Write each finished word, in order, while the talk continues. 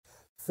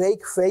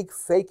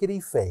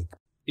fakety fake.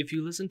 If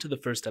you listen to the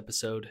first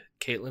episode,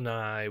 Caitlin and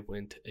I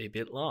went a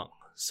bit long,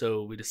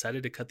 so we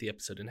decided to cut the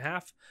episode in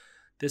half.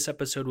 This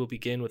episode will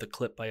begin with a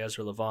clip by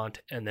Ezra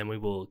Levant, and then we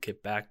will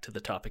get back to the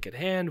topic at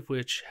hand,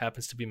 which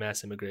happens to be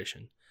mass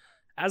immigration.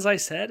 As I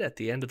said at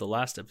the end of the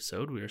last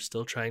episode, we are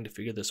still trying to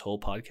figure this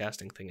whole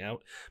podcasting thing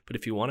out, but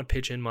if you want to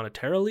pitch in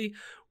monetarily,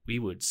 we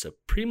would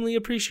supremely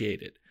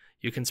appreciate it.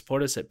 You can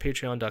support us at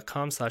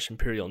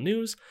patreon.com/Imperial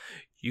News.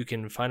 You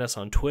can find us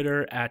on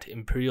Twitter at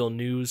Imperial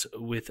News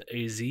with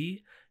a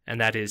Z,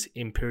 and that is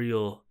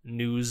Imperial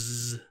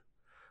News,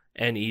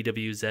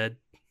 NEWZ.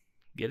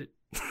 Get it?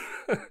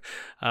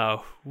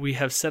 We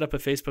have set up a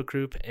Facebook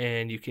group,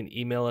 and you can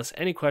email us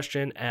any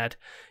question at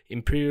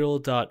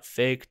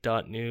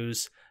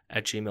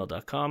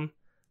imperial.fake.news@gmail.com.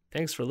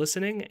 Thanks for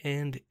listening,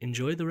 and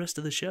enjoy the rest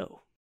of the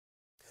show.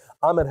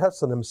 Ahmed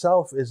Hassan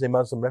himself is a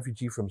Muslim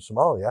refugee from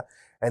Somalia,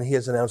 and he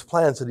has announced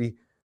plans that he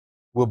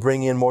will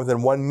bring in more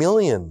than 1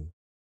 million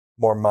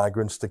more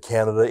migrants to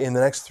Canada in the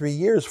next 3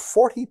 years,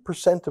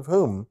 40% of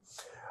whom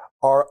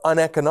are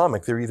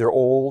uneconomic. They're either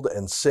old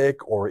and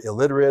sick or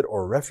illiterate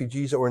or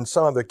refugees or in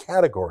some other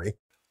category.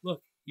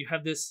 Look, you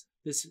have this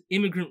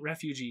immigrant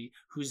refugee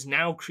who's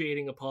now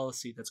creating a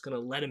policy that's going to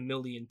let 1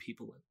 million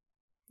people in.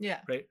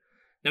 Yeah. Right?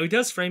 Now, he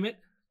does frame it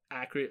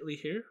accurately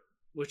here,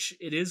 which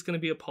it is going to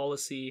be a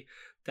policy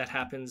that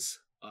happens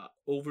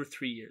over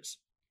 3 years.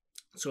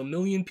 So 1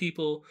 million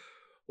people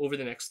over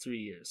the next 3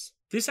 years.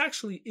 This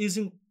actually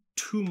isn't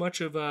too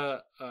much of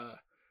an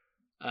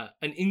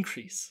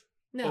increase.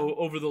 No.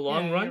 Over the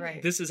long run.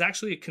 Right. This is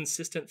actually a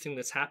consistent thing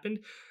that's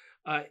happened.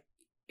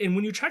 And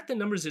when you track the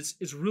numbers,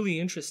 it's really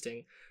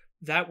interesting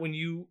that when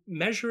you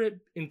measure it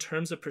in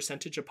terms of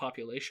percentage of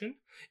population,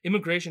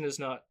 immigration is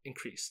not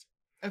increased.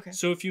 Okay.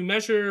 So if you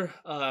measure,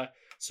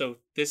 so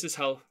this is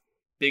how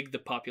big the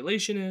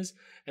population is,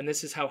 and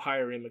this is how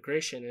higher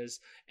immigration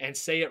is, and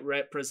say it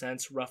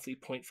represents roughly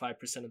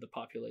 0.5% of the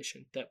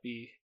population that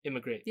we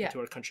immigrate into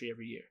our country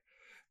every year.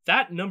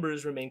 That number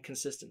has remained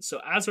consistent. So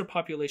as our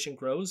population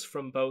grows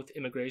from both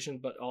immigration,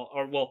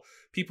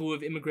 people who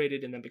have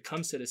immigrated and then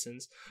become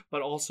citizens,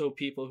 but also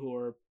people who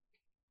are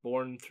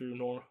born through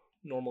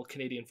normal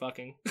Canadian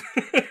fucking.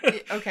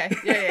 Okay.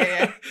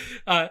 Yeah.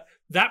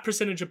 That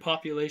percentage of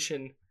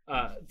population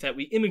that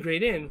we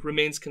immigrate in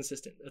remains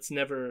consistent. It's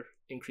never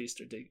increased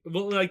or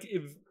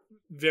it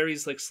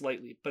varies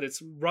slightly, but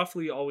it's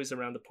roughly always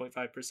around the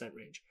 0.5%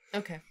 range.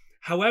 Okay.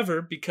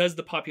 However, because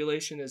the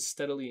population is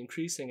steadily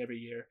increasing every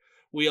year,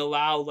 we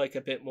allow a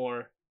bit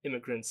more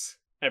immigrants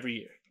every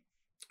year,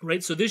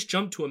 right? So this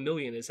jump to 1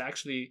 million is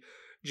actually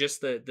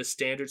just the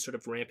standard sort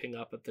of ramping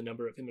up of the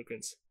number of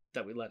immigrants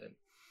that we let in.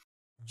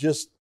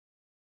 Just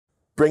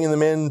bringing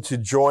them in to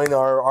join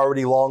our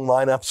already long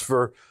lineups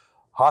for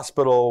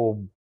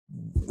hospital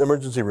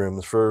emergency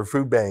rooms, for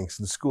food banks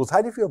and schools.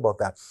 How do you feel about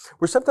that?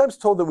 We're sometimes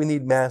told that we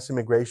need mass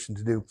immigration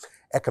to do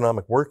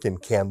economic work in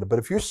Canada, but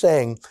if you're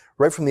saying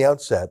right from the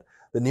outset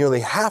that nearly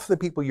half the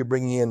people you're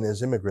bringing in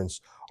as immigrants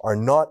are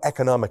not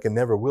economic and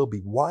never will be,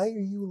 why are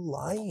you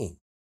lying?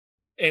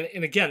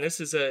 And again, this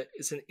is an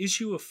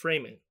issue of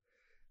framing.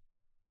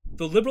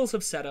 The Liberals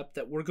have set up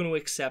that we're going to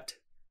accept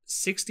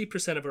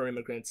 60% of our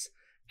immigrants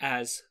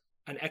as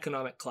an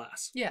economic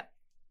class. Yeah.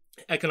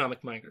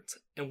 Economic migrants.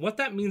 And what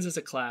that means as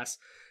a class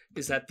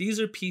is that these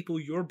are people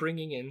you're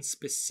bringing in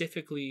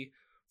specifically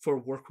for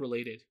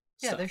work-related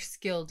stuff. They're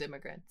skilled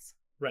immigrants.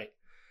 Right.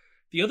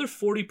 The other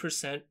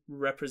 40%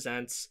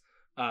 represents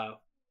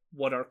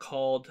what are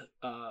called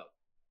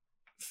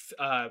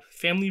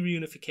family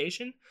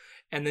reunification,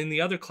 and then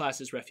the other class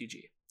is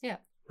refugee. Yeah.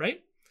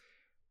 Right?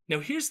 Now,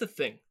 here's the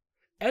thing.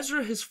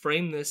 Ezra has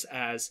framed this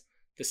as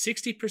the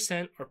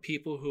 60% are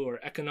people who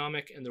are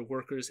economic and they're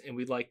workers, and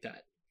we like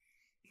that.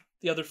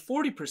 The other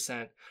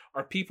 40%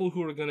 are people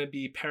who are going to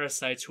be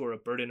parasites who are a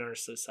burden on our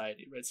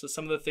society, right? So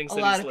some of the things that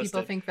he's listed. A lot of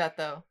people think that,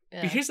 though.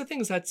 Yeah. But here's the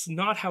thing, is that's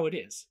not how it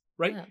is.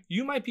 Right? Yeah.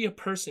 You might be a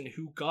person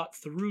who got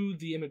through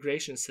the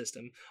immigration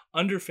system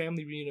under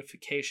family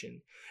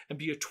reunification and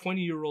be a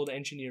 20-year-old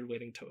engineer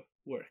waiting to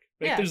work.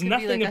 Right? Yeah, There's it could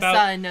nothing be about a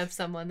son of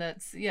someone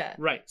that's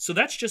Right. So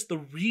that's just the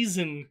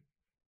reason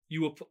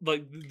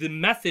the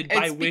method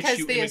by which you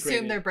because they immigrated.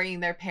 assume they're bringing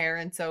their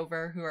parents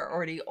over who are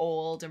already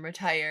old and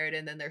retired,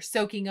 and then they're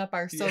soaking up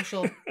our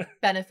social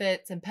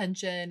benefits and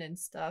pension and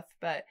stuff.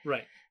 But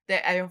right.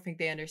 I don't think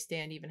they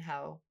understand even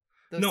how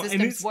those No,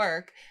 systems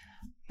work.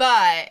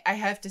 But I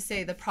have to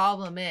say the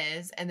problem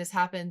is, and this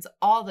happens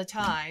all the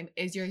time,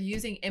 is you're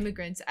using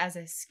immigrants as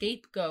a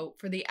scapegoat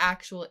for the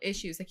actual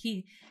issues. Like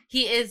he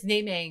is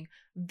naming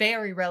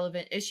very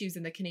relevant issues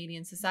in the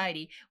Canadian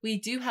society. We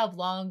do have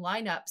long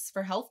lineups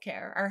for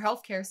healthcare. Our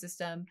healthcare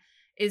system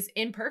is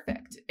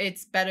imperfect.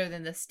 It's better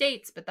than the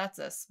States, but that's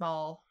a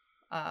small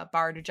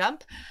bar to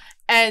jump.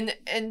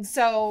 And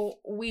so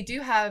we do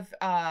have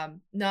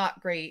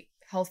not great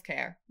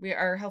healthcare.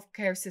 Our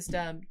healthcare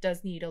system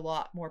does need a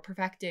lot more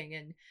perfecting,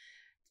 and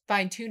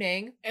fine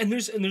tuning. And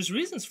there's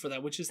reasons for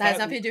that, which is That has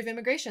nothing to do with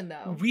immigration,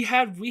 though. we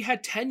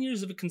had 10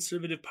 years of a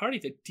conservative party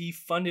that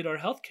defunded our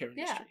healthcare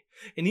industry.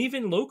 And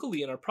even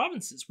locally in our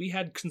provinces, we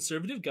had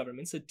conservative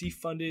governments that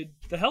defunded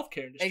the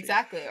healthcare industry.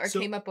 Exactly. Or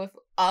came up with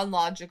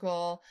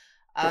unlogical,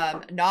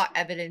 not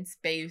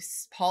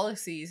evidence-based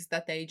policies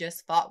that they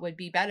just thought would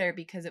be better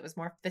because it was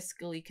more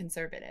fiscally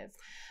conservative.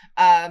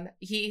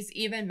 He's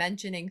even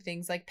mentioning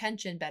things like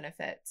pension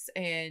benefits,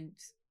 and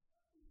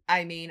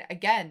I mean,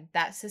 again,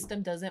 that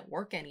system doesn't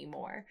work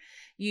anymore.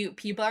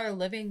 People are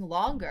living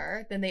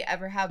longer than they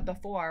ever have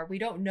before. We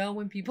don't know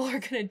when people are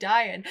going to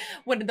die and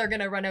when they're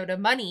going to run out of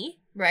money,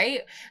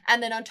 right?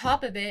 And then on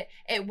top of it,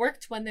 it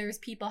worked when there's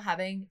people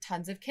having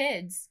tons of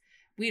kids.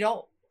 We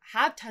don't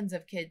have tons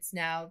of kids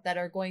now that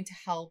are going to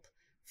help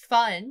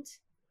fund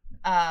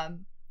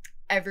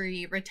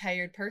every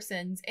retired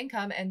person's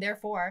income, and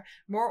therefore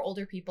more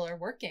older people are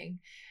working.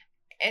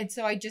 And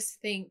so I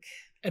just think...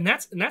 And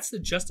that's the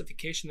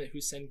justification that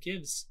Hussein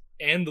gives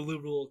and the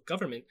liberal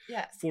government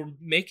for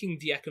making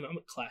the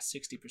economic class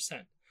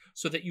 60%.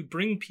 So that you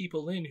bring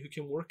people in who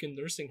can work in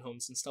nursing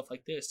homes and stuff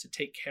like this to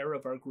take care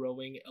of our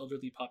growing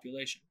elderly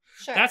population.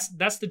 Sure.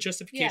 That's the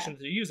justification that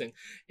they're using.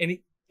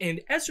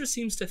 And Ezra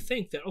seems to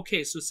think that,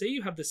 okay, so say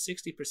you have the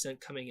 60%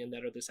 coming in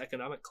that are this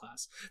economic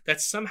class, that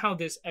somehow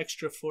this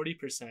extra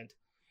 40%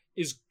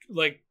 is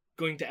like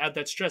going to add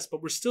that stress,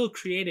 but we're still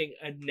creating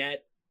a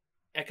net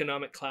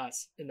economic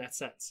class in that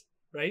sense.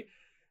 Right?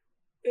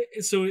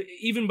 So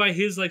even by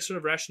his like sort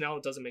of rationale,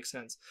 it doesn't make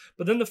sense.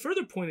 But then the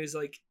further point is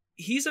like,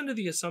 he's under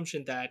the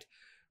assumption that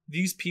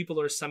these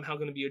people are somehow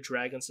going to be a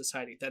drag on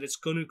society, that it's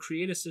going to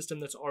create a system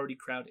that's already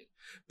crowded.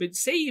 But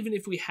say even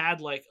if we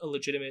had like a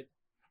legitimate,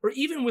 or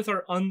even with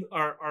our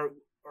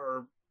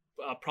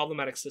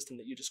problematic system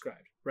that you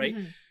described, right?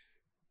 Mm-hmm.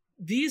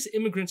 These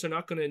immigrants are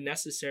not going to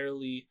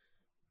necessarily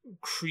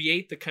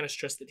create the kind of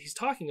stress that he's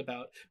talking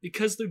about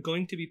because they're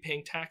going to be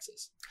paying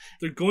taxes.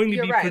 They're going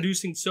to be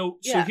producing. So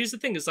here's the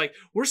thing, is like,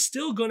 we're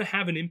still going to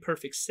have an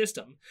imperfect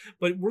system,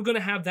 but we're going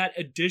to have that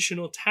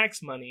additional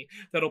tax money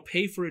that'll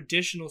pay for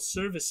additional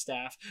service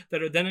staff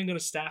that are then going to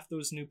staff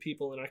those new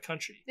people in our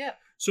country. Yeah.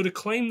 So to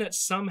claim that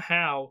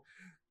somehow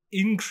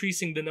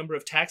increasing the number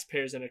of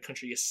taxpayers in our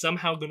country is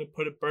somehow going to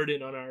put a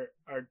burden on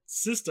our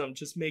system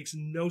just makes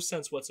no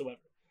sense whatsoever.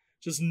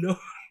 Just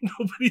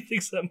nobody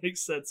thinks that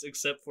makes sense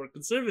except for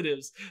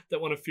conservatives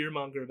that want to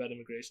fearmonger about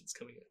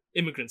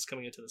immigrants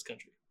coming into this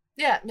country.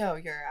 Yeah, no,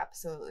 you're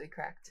absolutely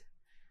correct.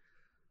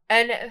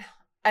 And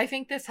I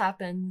think this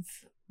happens,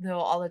 though,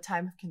 all the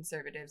time with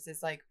conservatives.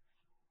 Is like,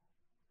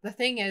 the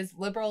thing is,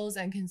 liberals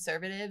and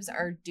conservatives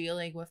are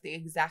dealing with the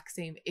exact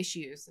same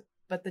issues,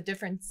 but the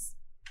difference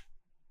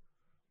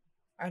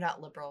are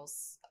not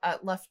liberals.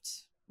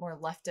 More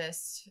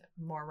leftist,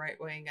 more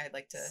right-wing. I'd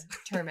like to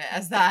term it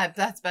as that.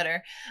 That's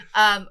better.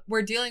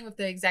 We're dealing with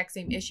the exact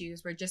same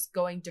issues. We're just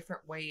going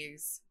different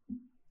ways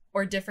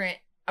or different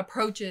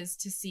approaches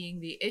to seeing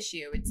the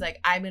issue. It's like,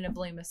 I'm going to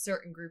blame a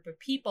certain group of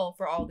people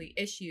for all the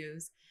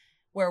issues,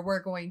 where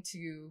we're going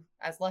to,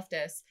 as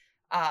leftists,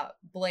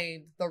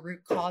 blame the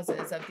root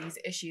causes of these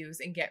issues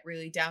and get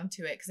really down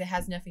to it, because it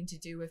has nothing to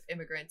do with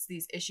immigrants.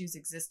 These issues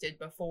existed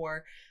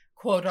before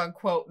quote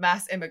unquote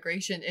mass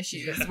immigration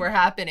issues were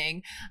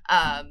happening.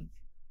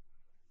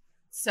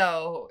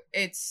 So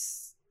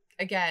it's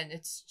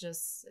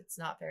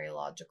not very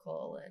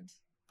logical, and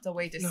it's a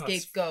way to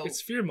scapegoat.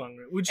 It's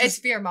fear-mongering. It's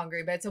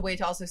fear-mongering, but it's a way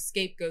to also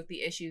scapegoat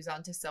the issues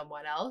onto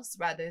someone else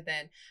rather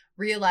than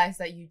realize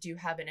that you do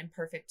have an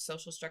imperfect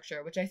social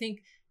structure, which I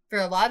think for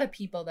a lot of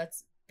people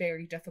that's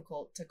very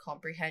difficult to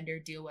comprehend or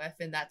deal with,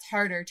 and that's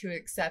harder to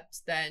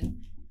accept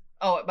than,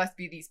 oh, it must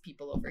be these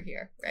people over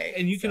here, right?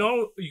 And you can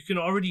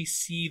already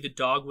see the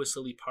dog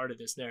whistle-y part of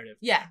this narrative.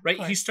 Yeah,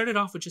 right. He started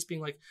off with just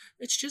being like,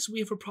 it's just we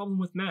have a problem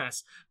with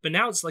mass, but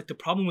now it's like the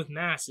problem with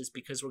mass is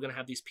because we're going to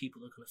have these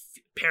people that are going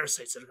to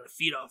parasites that are going to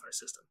feed off our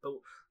system. But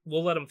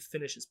we'll let him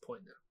finish his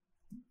point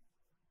now.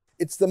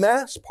 It's the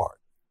mass part.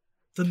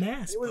 The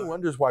mass. Anyone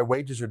wonders why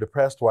wages are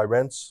depressed, why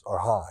rents are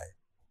high,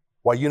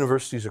 why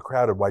universities are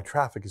crowded, why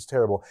traffic is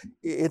terrible.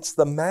 It's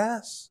the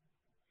mass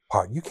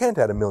part. You can't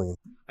add 1 million.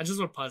 I just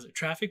want to pause it.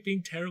 Traffic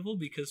being terrible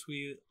because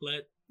we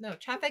let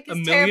traffic is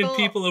 1 million terrible.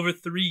 People over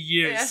 3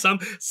 years. Yeah.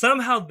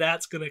 Somehow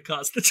that's going to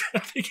cause the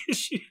traffic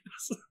issues.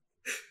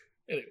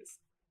 Anyways.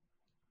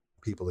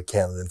 People to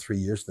Canada in 3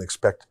 years and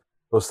expect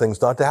those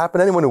things not to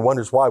happen. Anyone who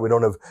wonders why we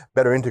don't have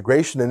better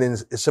integration and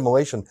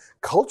assimilation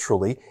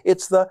culturally,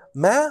 it's the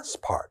mass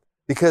part.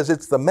 Because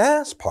it's the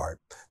mass part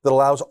that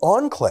allows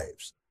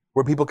enclaves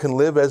where people can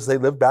live as they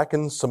live back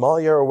in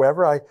Somalia or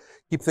wherever. I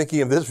keep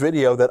thinking of this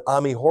video that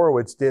Ami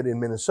Horowitz did in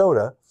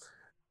Minnesota,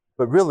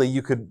 but really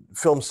you could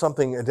film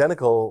something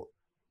identical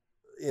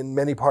in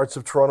many parts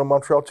of Toronto,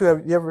 Montreal too.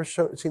 Have you ever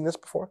seen this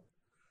before?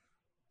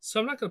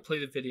 So I'm not going to play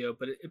the video,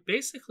 but it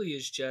basically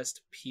is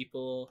just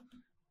people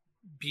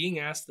being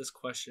asked this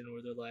question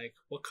where they're like,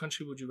 what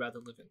country would you rather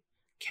live in,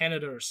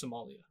 Canada or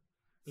Somalia?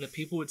 And the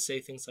people would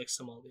say things like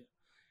Somalia.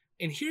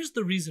 And here's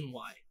the reason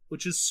why,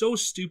 which is so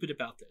stupid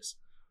about this.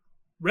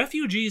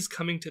 Refugees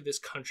coming to this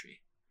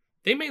country,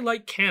 they may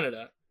like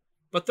Canada,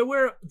 but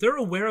they're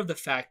aware of the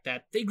fact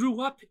that they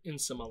grew up in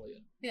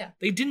Somalia. Yeah.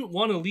 They didn't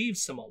want to leave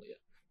Somalia.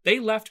 They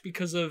left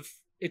because of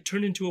it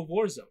turned into a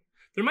war zone.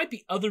 There might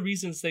be other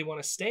reasons they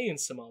want to stay in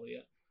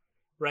Somalia,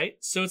 right?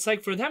 So it's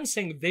like for them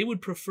saying they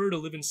would prefer to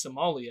live in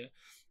Somalia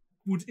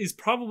is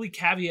probably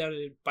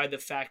caveated by the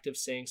fact of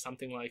saying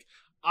something like,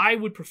 I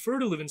would prefer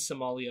to live in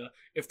Somalia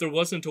if there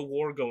wasn't a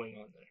war going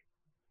on there,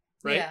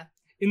 right? Yeah.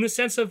 In the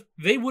sense of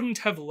they wouldn't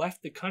have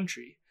left the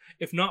country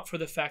if not for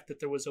the fact that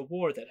there was a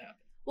war that happened.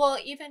 Well,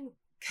 even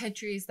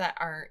countries that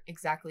aren't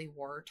exactly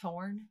war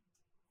torn,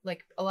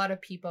 like a lot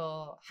of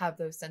people have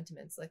those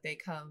sentiments. Like they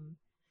come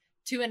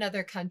to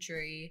another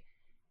country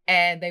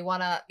and they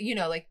want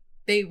to, like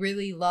they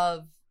really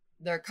love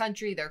their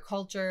country, their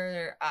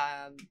culture,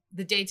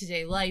 the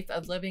day-to-day life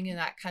of living in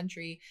that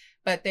country,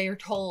 but they are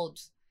told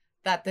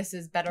that this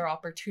is better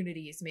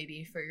opportunities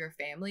maybe for your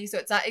family. So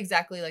it's not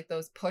exactly like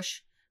those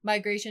push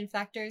migration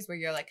factors where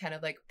you're like kind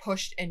of like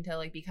pushed into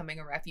like becoming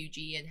a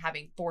refugee and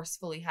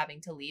forcefully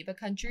having to leave a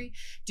country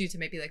due to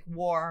maybe like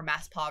war,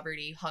 mass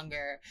poverty,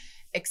 hunger,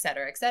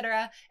 etc.,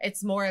 etc.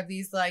 It's more of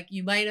these like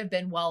you might have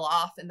been well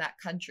off in that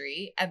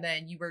country and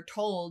then you were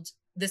told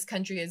this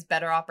country has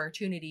better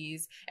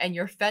opportunities and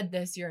you're fed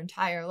this your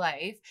entire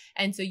life,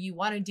 and so you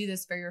want to do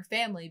this for your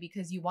family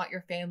because you want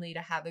your family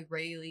to have a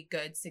really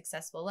good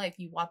successful life.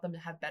 You want them to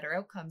have better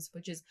outcomes,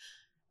 which is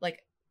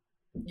like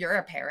you're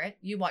a parent,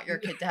 you want your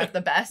kid to have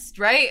the best,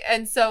 right?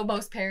 And so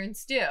most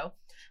parents do.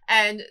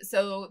 And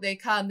so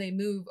they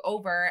move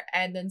over,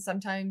 and then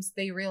sometimes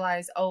they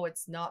realize, oh,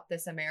 it's not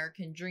this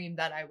American dream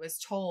that I was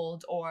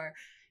told, or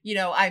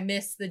I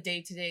miss the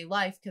day-to-day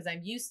life because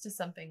I'm used to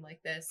something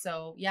like this.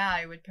 So yeah,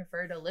 I would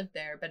prefer to live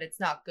there, but it's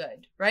not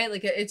good, right?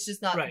 Like it's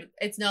just not, right.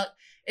 It's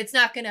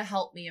not going to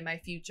help me in my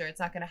future. It's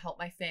not going to help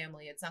my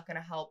family. It's not going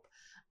to help,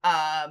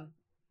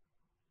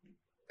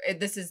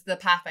 this is the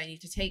path I need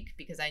to take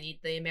because I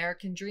need the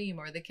American dream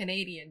or the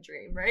Canadian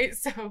dream, right?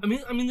 So I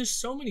mean, there's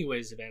so many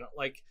ways of it.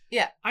 Like,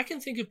 yeah, I can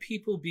think of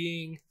people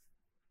being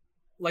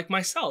like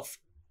myself.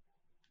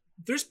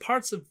 There's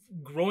parts of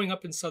growing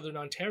up in Southern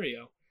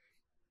Ontario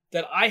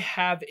that I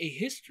have a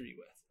history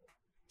with.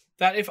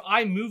 That if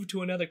I moved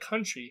to another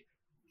country,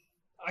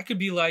 I could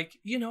be like,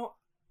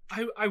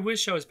 I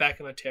wish I was back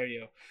in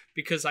Ontario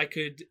because I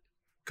could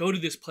go to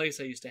this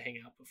place I used to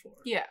hang out before.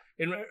 Yeah.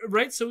 And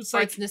right? So it's or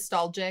like it's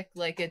nostalgic.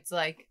 Like it's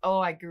like, oh,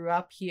 I grew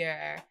up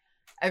here.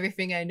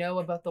 Everything I know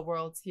about the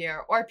world's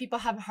here. Or people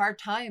have a hard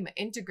time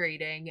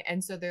integrating.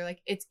 And so they're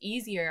like, it's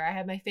easier. I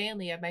have my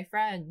family, I have my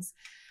friends.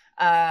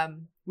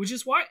 Which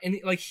is why, and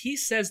like he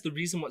says the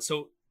reason what,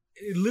 so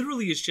it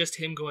literally is just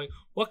him going,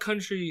 what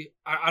country,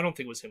 I don't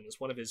think it was him, it was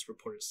one of his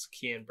reporters,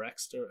 Kian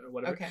Brext or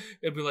whatever. Okay.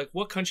 It'd be like,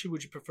 what country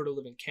would you prefer to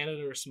live in,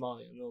 Canada or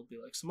Somalia? And they'll be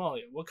like,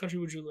 Somalia. What country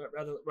would you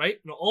rather, right?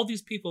 And all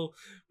these people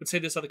would say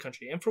this other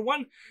country. And for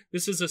one,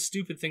 this is a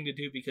stupid thing to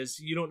do because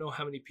you don't know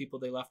how many people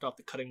they left off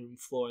the cutting room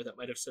floor that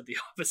might have said the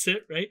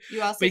opposite, right?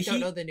 You also don't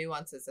know the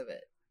nuances of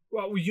it.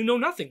 Well, you know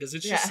nothing because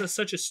it's just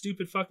such a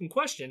stupid fucking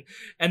question.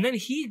 And then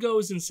he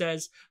goes and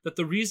says that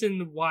the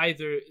reason why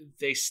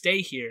they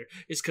stay here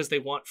is because they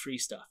want free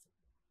stuff.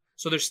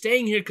 So they're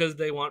staying here because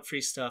they want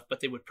free stuff, but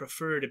they would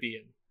prefer to be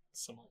in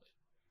Somalia.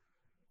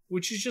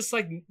 Which is just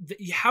like,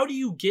 how do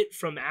you get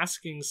from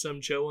asking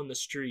some Joe on the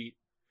street,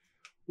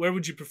 where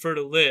would you prefer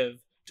to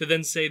live, to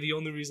then say the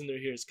only reason they're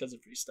here is because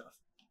of free stuff?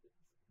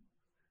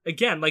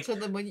 Again, like... So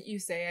then wouldn't you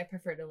say I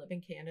prefer to live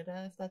in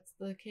Canada if that's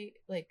the case?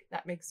 Like,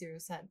 that makes zero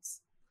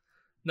sense.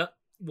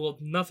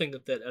 Nothing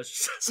that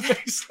says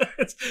makes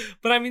sense.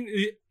 But I mean,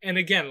 and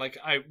again, like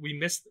we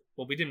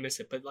didn't miss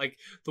it, but like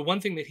the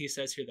one thing that he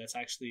says here that's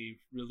actually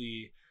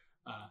really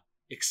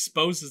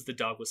exposes the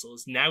dog whistle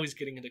is now he's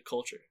getting into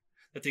culture.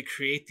 That they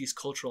create these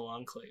cultural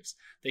enclaves.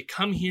 They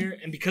come here,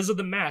 and because of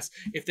the mass,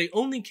 if they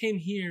only came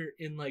here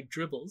in like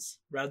dribbles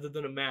rather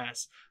than a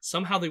mass,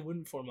 somehow they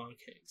wouldn't form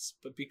enclaves.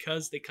 But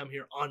because they come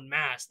here en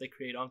masse, they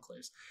create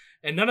enclaves.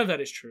 And none of that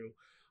is true.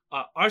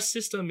 Our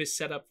system is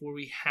set up where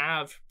we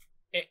have,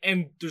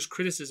 and there's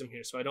criticism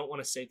here, so I don't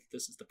want to say that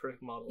this is the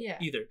perfect model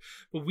either.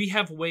 But we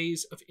have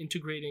ways of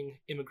integrating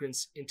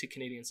immigrants into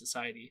Canadian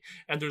society,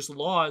 and there's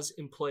laws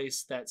in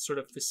place that sort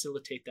of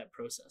facilitate that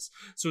process.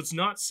 So it's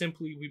not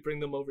simply we bring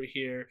them over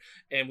here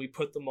and we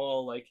put them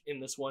all like in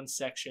this one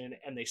section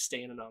and they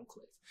stay in an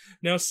enclave.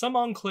 Now, some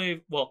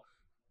enclave, well,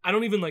 I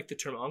don't even like the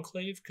term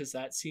enclave because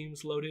that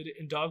seems loaded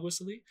and dog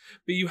whistly,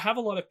 but you have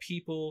a lot of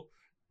people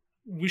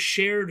with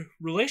shared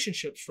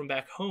relationships from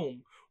back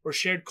home or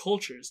shared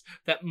cultures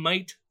that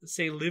might,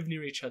 say, live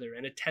near each other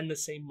and attend the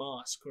same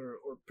mosque or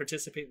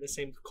participate in the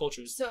same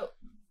cultures. So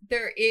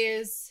there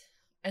is,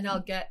 and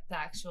I'll get the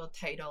actual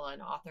title and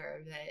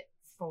author of it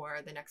for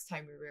the next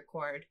time we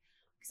record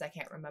because I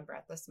can't remember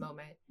at this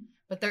moment.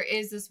 But there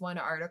is this one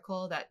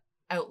article that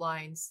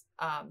outlines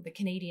the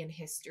Canadian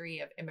history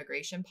of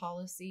immigration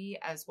policy,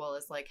 as well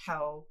as like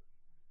how,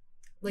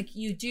 like,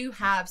 you do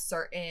have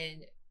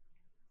certain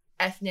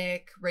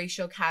ethnic,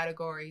 racial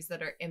categories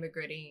that are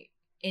immigrating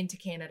into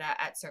Canada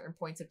at certain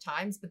points of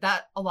times, but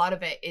that a lot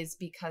of it is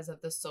because of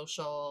the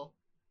social,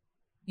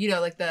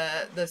 like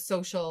the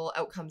social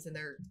outcomes in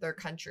their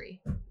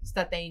country so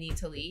that they need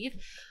to leave.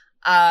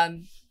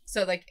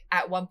 So like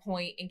at one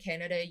point in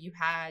Canada, you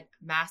had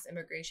mass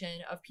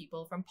immigration of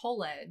people from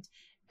Poland.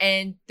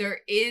 And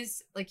there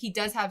is, like, he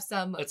does have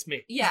some... That's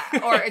me. Yeah,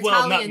 or Italians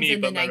well, not me, in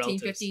the but my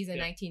 1950s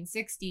and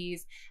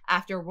 1960s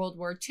after World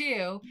War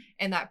II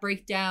and that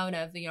breakdown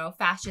of,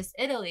 fascist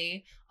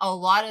Italy. A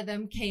lot of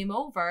them came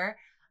over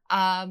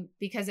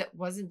because it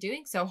wasn't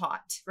doing so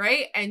hot,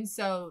 right? And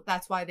so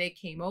that's why they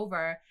came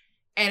over.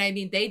 And I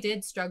mean, they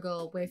did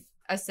struggle with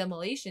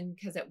assimilation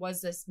because it was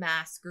this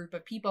mass group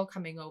of people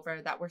coming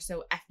over that were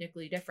so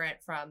ethnically different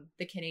from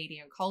the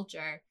Canadian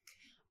culture.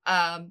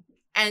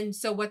 And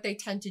so what they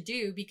tend to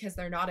do, because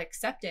they're not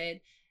accepted,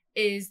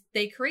 is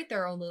they create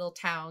their own little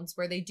towns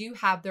where they do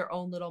have their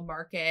own little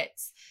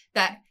markets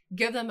that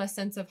give them a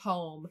sense of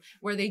home,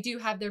 where they do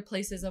have their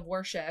places of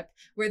worship,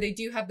 where they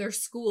do have their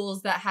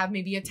schools that have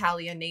maybe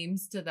Italian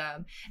names to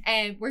them.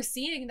 And we're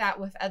seeing that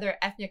with other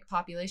ethnic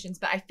populations.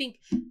 But I think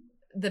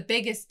the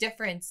biggest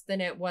difference than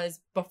it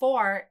was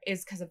before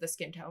is because of the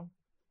skin tone.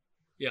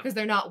 Yeah. Because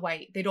they're not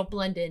white. They don't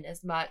blend in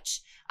as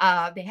much.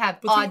 They have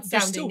odd sounding names.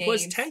 There still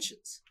was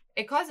tensions.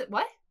 It caused it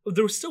what?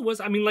 There still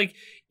was. I mean, like,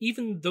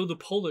 even though the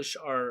Polish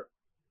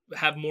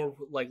have more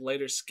like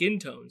lighter skin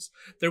tones,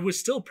 there was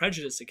still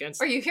prejudice against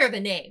them. Or you hear the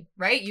name,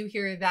 right? You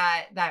hear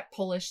that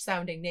Polish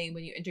sounding name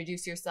when you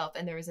introduce yourself,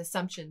 and there was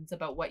assumptions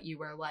about what you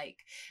were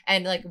like.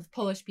 And like with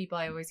Polish people,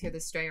 I always hear the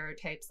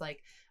stereotypes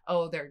like,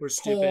 oh, they're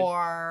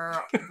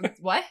poor.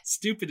 What?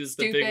 Stupid is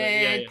the big one.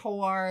 Yeah, yeah.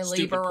 Poor,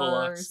 stupid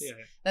laborers. Yeah.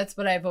 That's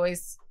what I've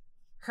always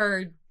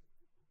heard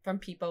from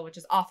people, which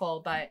is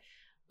awful. But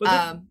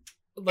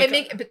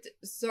finish.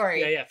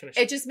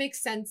 It just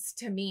makes sense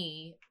to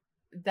me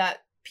that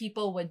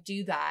people would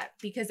do that,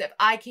 because if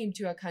I came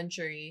to a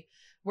country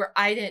where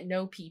I didn't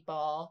know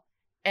people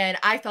and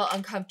I felt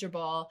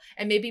uncomfortable,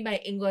 and maybe my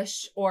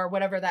English or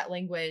whatever that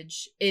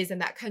language is in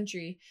that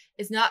country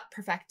is not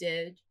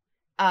perfected,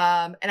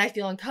 and I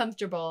feel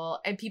uncomfortable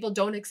and people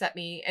don't accept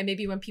me, and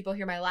maybe when people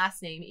hear my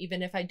last name,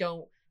 even if I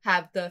don't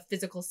have the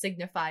physical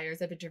signifiers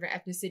of a different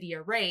ethnicity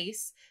or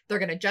race, they're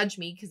going to judge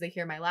me because they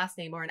hear my last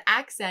name or an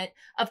accent.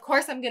 Of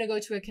course, I'm going to go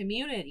to a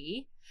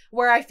community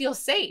where I feel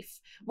safe,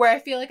 where I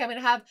feel like I'm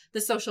going to have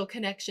the social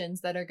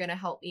connections that are going to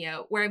help me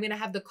out, where I'm going to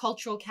have the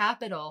cultural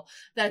capital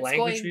that's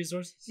language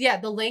resources. Yeah,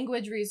 the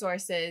language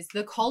resources,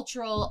 the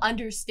cultural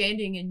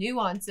understanding and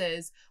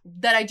nuances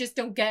that I just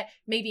don't get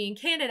maybe in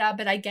Canada,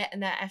 but I get in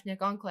that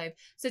ethnic enclave.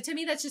 So to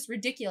me, that's just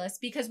ridiculous,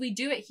 because we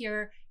do it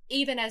here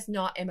even as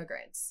not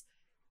immigrants.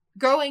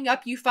 Growing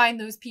up, you find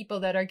those people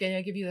that are going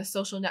to give you the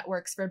social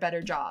networks for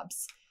better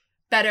jobs,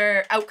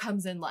 better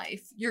outcomes in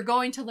life. You're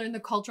going to learn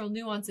the cultural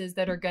nuances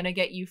that are going to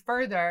get you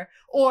further,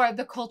 or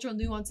the cultural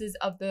nuances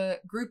of the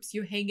groups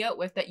you hang out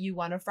with that you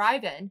want to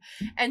thrive in.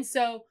 And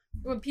so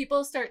when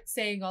people start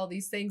saying all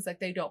these things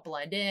like they don't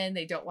blend in,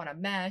 they don't want to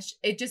mesh,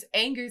 it just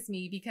angers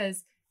me,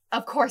 because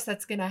of course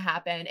that's going to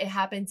happen. It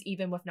happens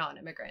even with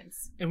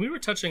non-immigrants. And we were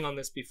touching on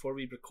this before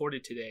we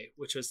recorded today,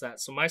 which was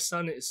that, so my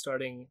son is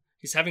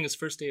he's having his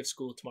first day of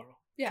school tomorrow,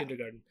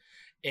 kindergarten.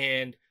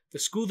 And the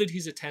school that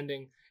he's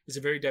attending is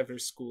a very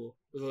diverse school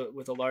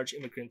with a large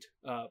immigrant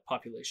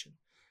population.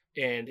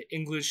 And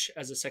English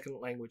as a second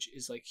language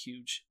is like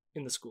huge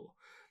in the school.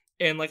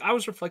 And like, I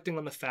was reflecting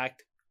on the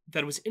fact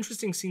that it was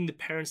interesting seeing the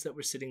parents that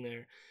were sitting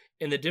there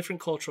and the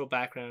different cultural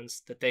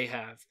backgrounds that they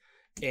have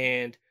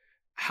and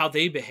how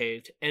they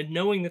behaved, and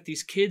knowing that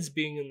these kids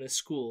being in this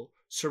school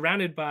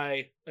surrounded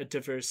by a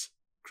diverse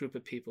group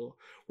of people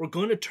were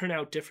going to turn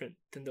out different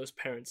than those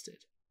parents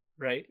did,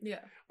 right?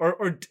 Yeah.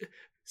 Or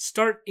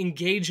start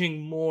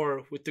engaging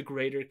more with the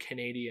greater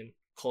Canadian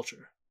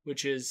culture,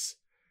 which is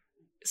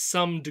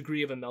some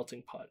degree of a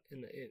melting pot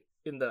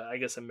in the I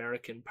guess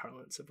American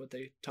parlance of what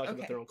they talk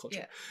about their own culture.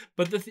 Yeah.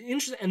 But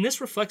interesting, and this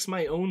reflects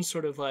my own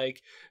sort of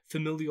like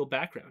familial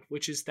background,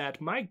 which is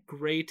that my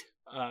great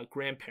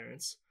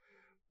grandparents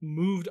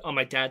moved, on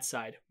my dad's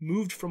side,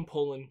 moved from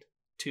Poland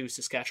to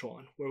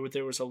Saskatchewan, where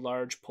there was a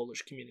large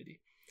Polish community.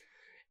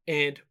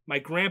 And my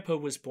grandpa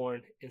was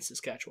born in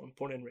Saskatchewan,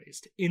 born and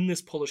raised in this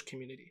Polish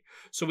community.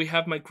 So we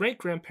have my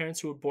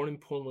great-grandparents who were born in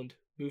Poland,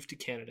 moved to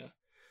Canada,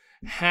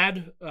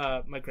 had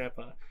my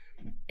grandpa.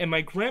 And my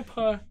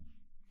grandpa,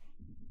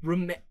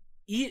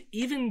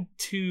 even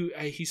to,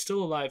 he's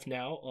still alive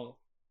now,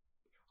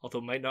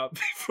 although might not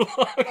be for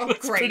long.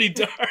 It's pretty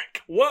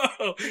dark.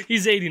 Whoa,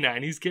 he's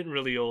 89. He's getting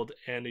really old,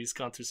 and he's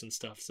gone through some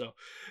stuff. So,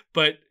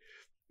 but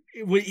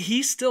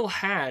he still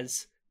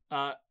has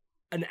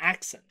an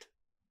accent,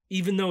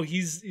 even though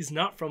he's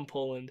not from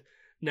Poland,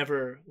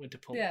 never went to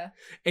Poland. Yeah.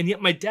 And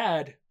yet my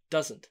dad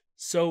doesn't.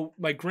 So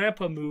my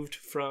grandpa moved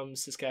from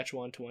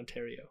Saskatchewan to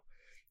Ontario,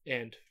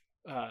 and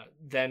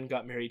then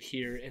got married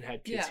here and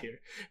had kids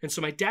here. And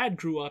so my dad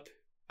grew up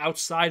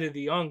outside of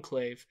the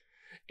enclave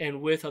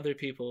and with other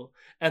people.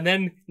 And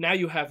then now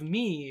you have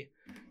me,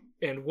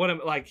 and what I'm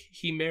like,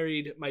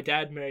 my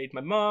dad married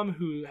my mom,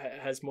 who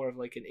has more of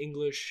like an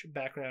English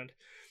background.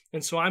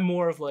 And so I'm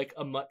more of like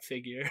a mutt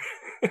figure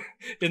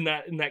in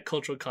that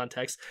cultural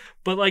context.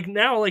 But like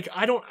now, like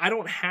I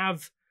don't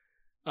have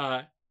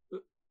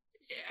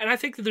And I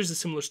think that there's a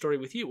similar story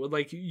with you.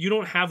 Like, you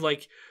don't have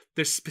like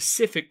the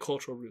specific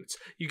cultural roots.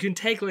 You can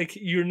take like,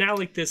 you're now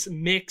like this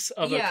mix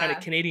of a kind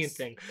of Canadian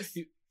thing.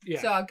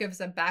 So I'll give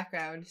some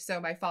background. So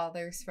my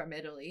father's from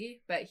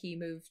Italy, but he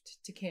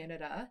moved to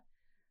Canada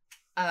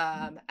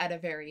at a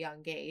very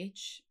young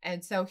age.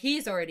 And so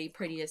he's already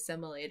pretty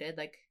assimilated.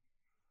 Like,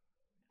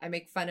 I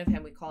make fun of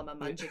him. We call him a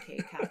munja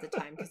cake half the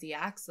time because he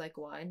acts like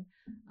one,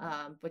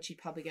 which he'd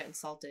probably get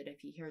insulted if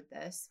he heard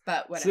this,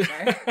 but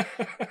whatever.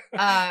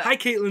 Hi,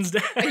 Caitlin's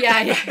dad.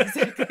 Yeah,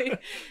 exactly.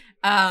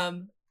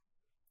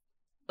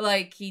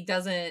 Like,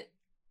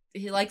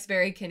 he likes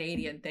very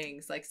Canadian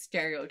things, like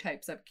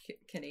stereotypes of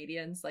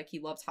Canadians. Like,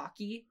 he loves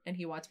hockey and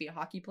he wants to be a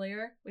hockey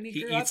player when he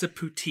grew up. He eats a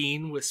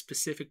poutine with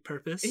specific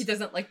purpose. He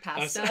doesn't like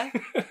pasta.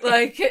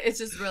 Like, it's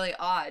just really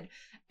odd.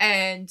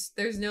 And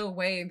there's no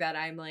way that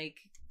I'm like,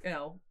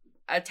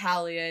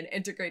 Italian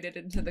integrated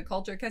into the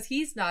culture, because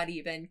he's not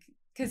even,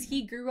 because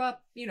he grew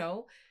up,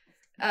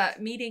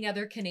 meeting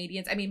other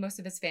Canadians. I mean, most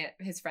of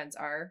his friends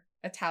are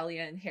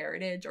Italian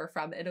heritage or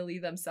from Italy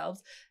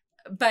themselves,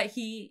 but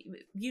he,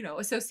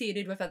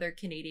 associated with other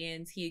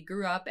Canadians. He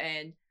grew up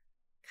and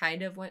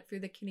kind of went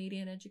through the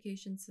Canadian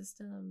education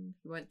system.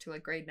 He went to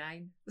like grade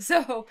 9.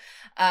 So,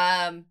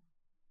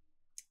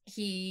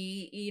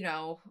 he,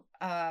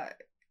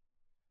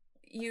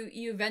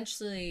 you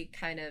eventually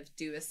kind of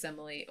do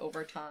assimilate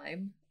over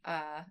time,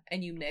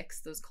 and you mix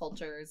those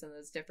cultures and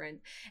those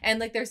different, and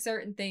like there's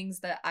certain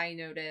things that I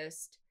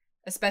noticed,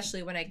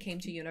 especially when I came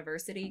to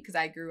university, because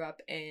I grew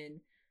up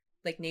in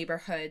like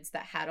neighborhoods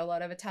that had a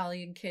lot of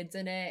Italian kids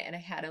in it, and I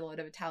had a lot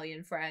of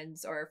Italian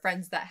friends or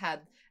friends that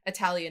had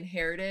Italian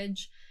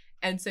heritage,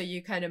 and so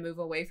you kind of move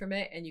away from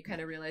it and you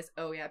kind of realize,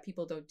 oh yeah,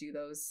 people don't do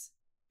those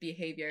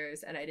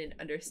behaviors, and I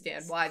didn't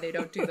understand why they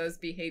don't do those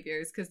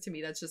behaviors, because to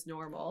me that's just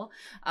normal.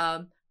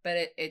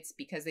 But it's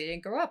because they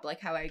didn't grow up like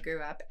how I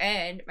grew up,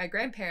 and my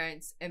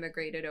grandparents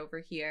immigrated over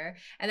here.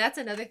 And that's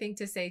another thing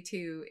to say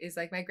too, is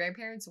like my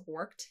grandparents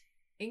worked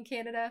in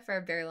Canada for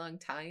a very long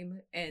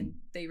time, and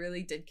they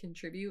really did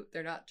contribute.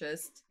 They're not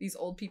just these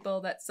old people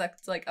that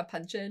sucked like a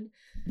pension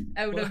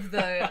out of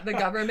the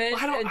government.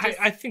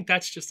 I think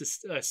that's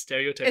just a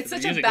stereotype. It's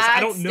such a bad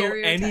I don't know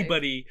stereotype.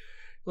 Anybody,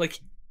 like,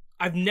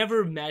 I've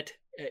never met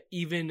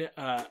even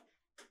a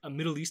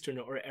Middle Eastern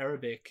or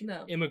Arabic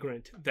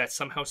immigrant that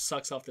somehow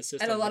sucks off the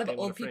system. And a lot of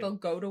old people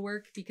go to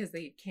work because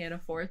they can't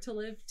afford to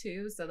live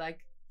too. So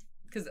like,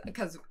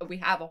 because we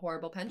have a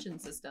horrible pension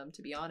system,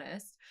 to be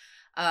honest.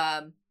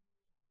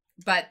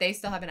 But they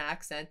still have an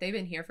accent. They've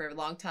been here for a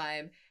long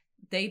time.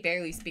 They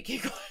barely speak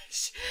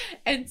English.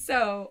 And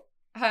so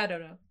I don't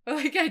know.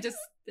 Like,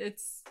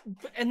 it's.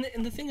 And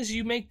the thing is,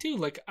 you make do.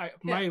 Like,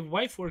 my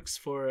wife works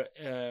for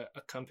a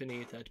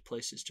company that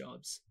places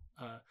jobs.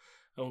 I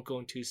won't go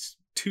into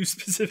too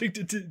specific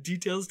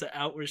details to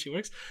out where she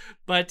works,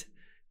 but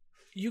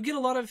you get a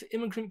lot of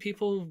immigrant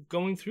people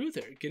going through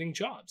there getting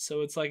jobs.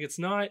 So it's like, it's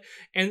not,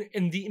 and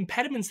the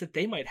impediments that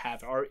they might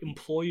have are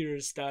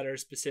employers that are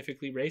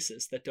specifically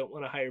racist, that don't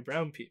want to hire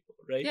brown people,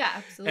 right? Yeah,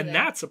 absolutely. And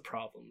that's a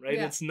problem, right?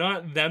 Yeah. It's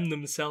not them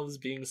themselves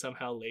being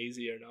somehow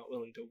lazy or not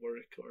willing to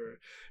work or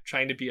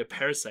trying to be a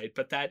parasite,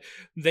 but that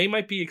they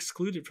might be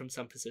excluded from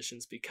some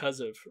positions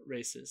because of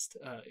racist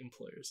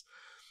employers.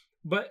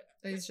 But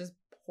it's just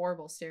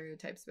horrible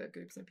stereotypes about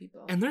groups of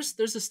people. And there's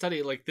a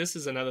study, like, this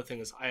is another thing,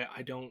 is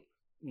I don't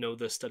know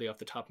the study off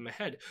the top of my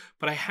head,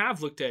 but I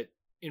have looked at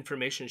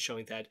information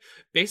showing that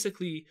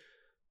basically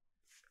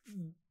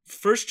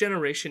first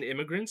generation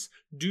immigrants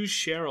do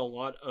share a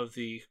lot of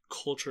the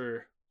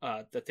culture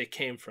that they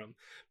came from,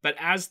 but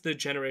as the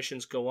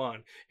generations go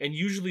on, and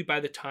usually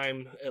by the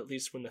time, at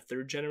least when the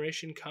third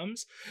generation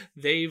comes,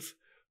 they've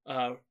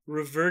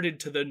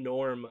reverted to the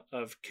norm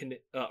of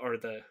or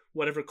the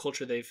whatever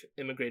culture they've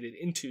immigrated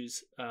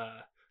into's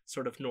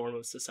sort of norm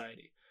of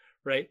society,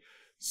 right?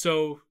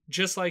 So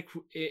just like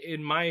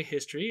in my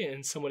history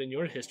and somewhat in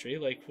your history,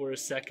 like we're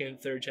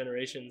second, third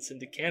generations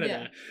into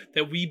Canada,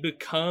 that we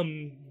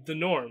become the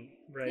norm,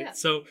 right? Yeah.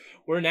 So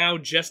we're now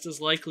just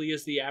as likely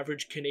as the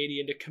average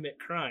Canadian to commit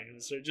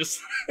crimes, or just,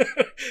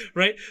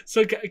 right?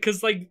 So,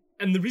 because like,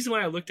 and the reason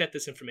why I looked at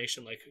this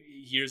information like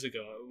years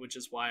ago, which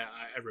is why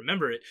I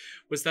remember it,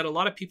 was that a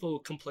lot of people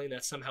complain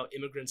that somehow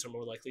immigrants are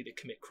more likely to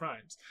commit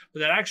crimes. But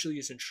that actually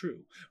isn't true.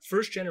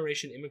 First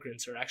generation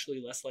immigrants are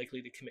actually less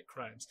likely to commit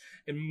crimes.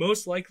 And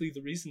most likely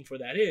the reason for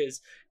that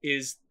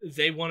is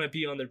they want to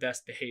be on their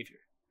best behavior.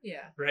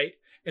 Yeah. Right?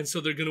 And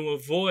so they're going to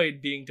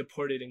avoid being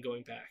deported and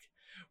going back.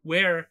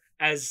 Where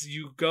as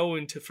you go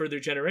into further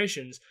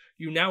generations,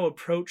 you now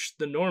approach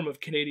the norm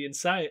of Canadian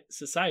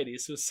society.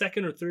 So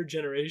second or third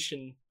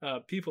generation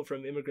people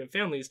from immigrant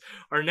families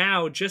are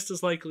now just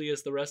as likely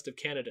as the rest of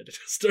Canada to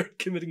start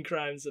committing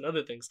crimes and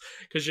other things,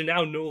 because you're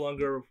now no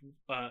longer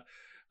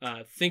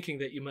thinking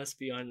that you must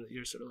be on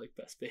your sort of like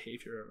best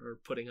behavior or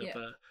putting up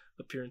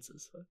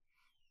appearances.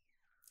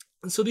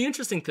 And so the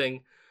interesting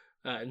thing,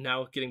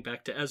 now getting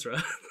back to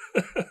Ezra,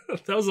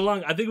 that was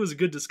I think it was a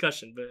good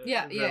discussion, but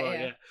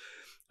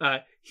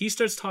he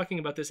starts talking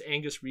about this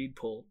Angus Reid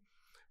poll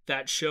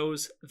that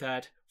shows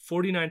that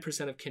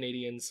 49% of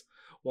Canadians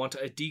want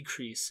a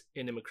decrease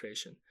in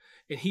immigration.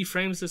 And he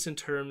frames this in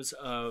terms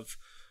of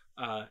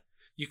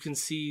you can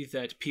see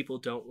that people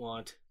don't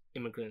want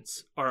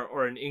immigrants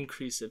or an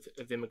increase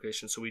of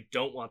immigration. So we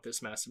don't want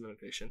this massive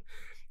immigration.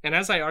 And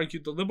as I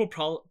argued, the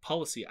liberal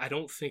policy, I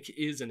don't think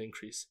is an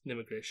increase in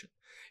immigration.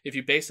 If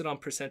you base it on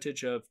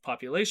percentage of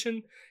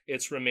population,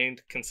 it's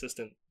remained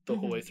consistent the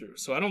whole way through.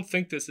 So I don't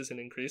think this is an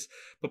increase,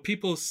 but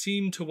people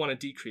seem to want a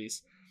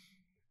decrease.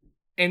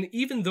 And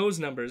even those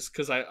numbers,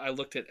 because I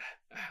looked at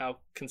how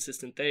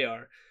consistent they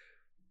are,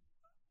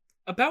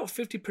 about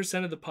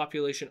 50% of the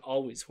population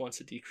always wants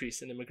a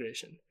decrease in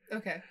immigration.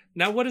 Okay.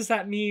 Now, what does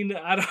that mean?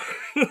 I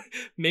don't.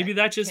 Maybe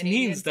that just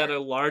means that a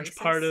large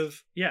part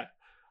of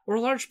or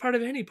a large part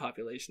of any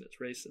population is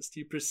racist.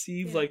 You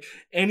perceive like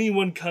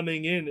anyone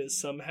coming in is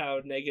somehow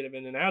negative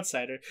and an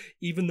outsider,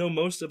 even though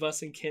most of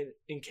us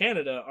in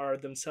Canada are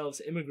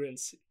themselves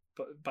immigrants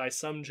by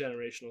some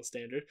generational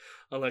standard,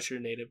 unless you're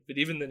native. But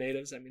even the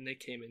natives, I mean, they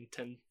came in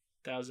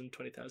 10,000,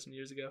 20,000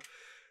 years ago.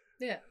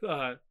 Yeah.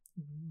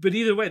 But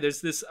either way,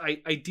 there's this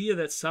idea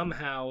that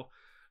somehow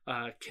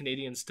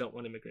Canadians don't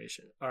want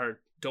immigration or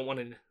don't want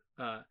an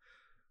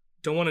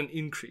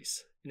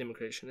increase in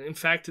immigration. In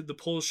fact, the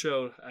polls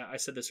show, I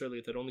said this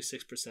earlier, that only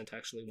 6%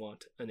 actually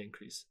want an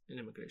increase in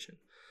immigration,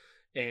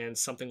 and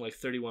something like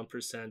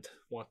 31%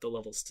 want the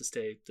levels to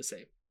stay the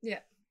same. Yeah.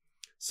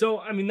 So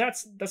I mean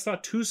that's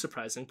not too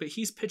surprising, but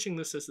he's pitching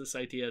this as this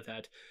idea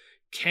that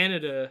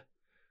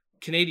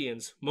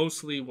Canadians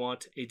mostly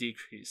want a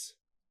decrease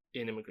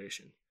in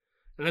immigration.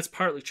 And that's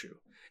partly true.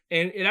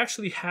 And it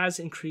actually has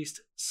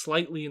increased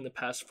slightly in the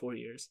past 4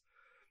 years.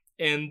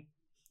 And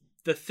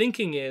the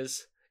thinking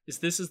is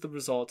this is the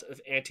result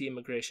of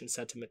anti-immigration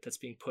sentiment that's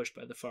being pushed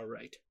by the far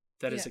right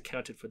that has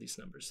accounted for these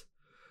numbers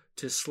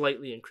to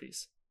slightly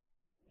increase.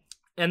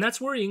 And that's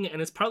worrying,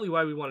 and it's partly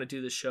why we want to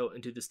do this show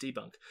and do this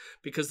debunk,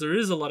 because there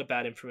is a lot of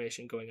bad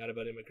information going out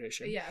about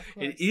immigration. Yeah, of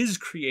course. It is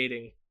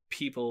creating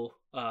people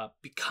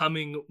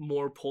becoming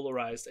more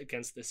polarized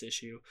against this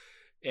issue,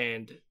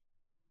 and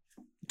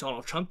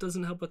Donald Trump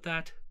doesn't help with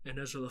that, and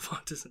Ezra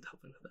Levant isn't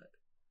helping with that.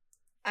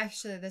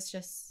 Actually, this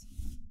just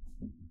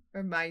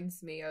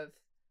reminds me of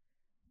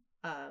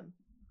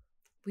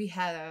we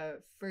had a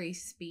free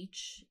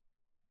speech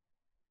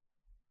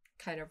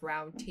kind of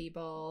round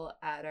table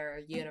at our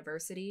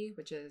university,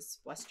 which is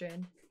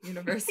Western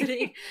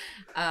University,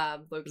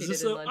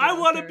 located in London. I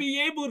want to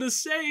be able to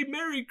say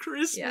Merry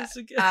Christmas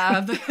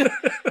again.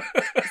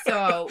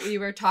 So we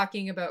were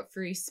talking about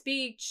free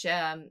speech.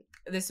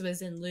 This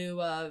was in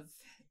lieu of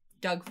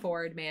Doug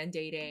Ford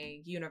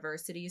mandating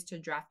universities to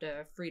draft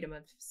a freedom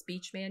of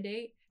speech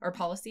mandate or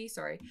policy,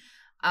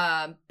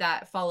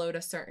 that followed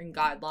a certain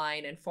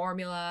guideline and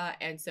formula.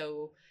 And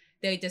so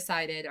they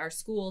decided our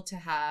school to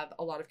have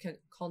a lot of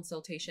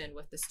consultation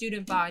with the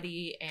student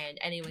body, and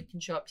anyone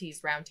can show up to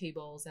these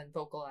roundtables and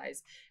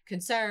vocalize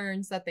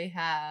concerns that they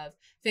have,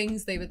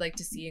 things they would like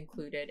to see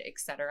included,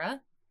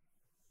 etc.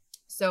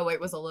 So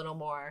it was a little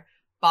more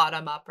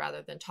bottom up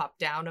rather than top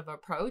down of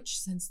approach,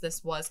 since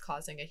this was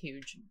causing a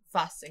huge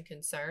fuss and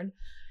concern.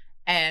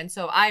 And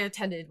so I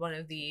attended one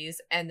of these,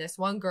 and this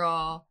one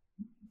girl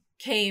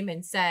came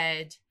and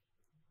said,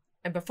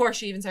 and before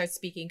she even started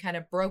speaking, kind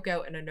of broke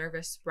out in a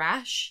nervous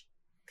rash,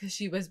 because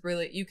she was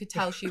really, you could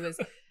tell she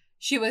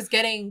was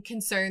getting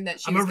concerned that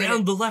I'm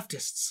around the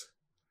leftists.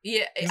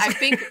 Yeah, I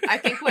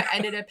think what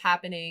ended up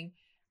happening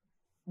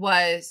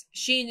was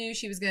she knew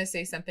she was going to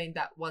say something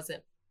that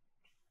wasn't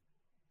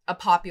a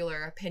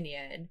popular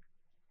opinion,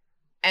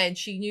 and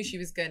she knew she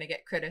was going to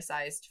get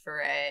criticized for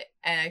it,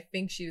 and I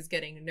think she was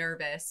getting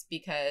nervous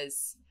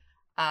because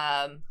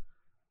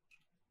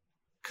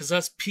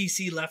us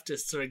PC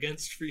leftists are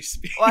against free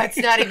speech. Well, it's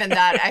not even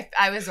that.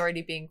 I was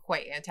already being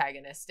quite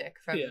antagonistic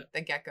from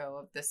the get-go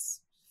of this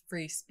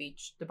free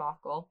speech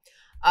debacle.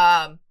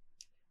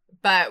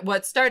 But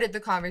what started the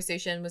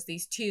conversation was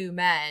these two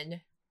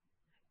men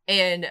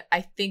in,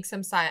 I think,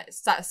 some sort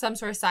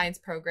of science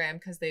program,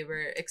 because they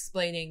were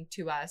explaining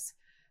to us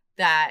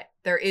that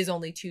there is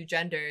only two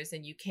genders,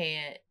 and you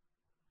can't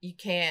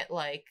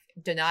like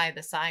deny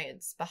the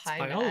science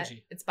behind that.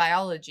 It's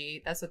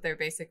biology. That's what they're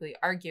basically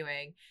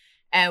arguing.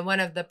 And one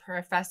of the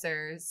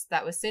professors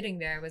that was sitting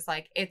there was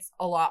like, it's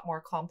a lot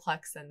more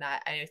complex than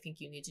that. I think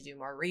you need to do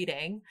more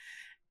reading.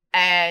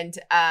 And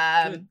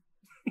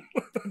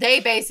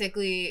they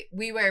basically,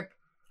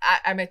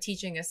 I'm a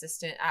teaching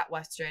assistant at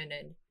Western,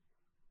 and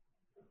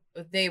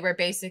they were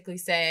basically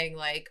saying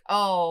like,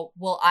 oh,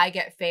 well, I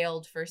get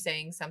failed for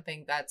saying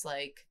something that's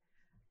like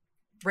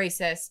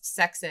racist,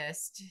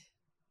 sexist,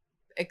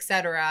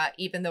 etc.,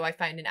 even though I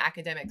find an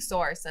academic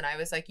source. And I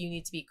was like, you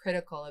need to be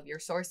critical of your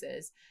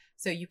sources.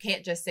 So you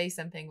can't just say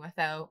something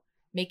without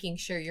making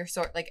sure you're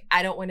like,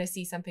 I don't want to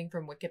see something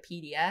from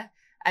Wikipedia.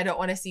 I don't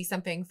want to see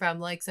something from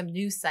like some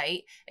news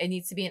site. It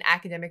needs to be an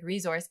academic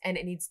resource, and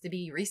it needs to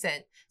be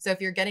recent. So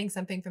if you're getting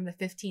something from the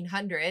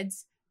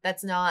 1500s,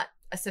 that's not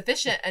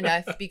sufficient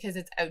enough because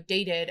it's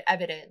outdated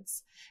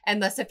evidence.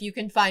 Unless if you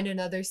can find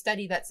another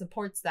study that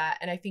supports that.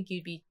 And I think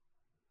you'd be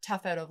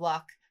tough out of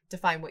luck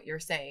define what you're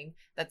saying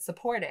that's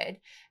supported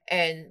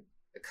in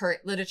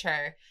current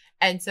literature.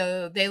 And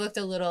so they looked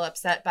a little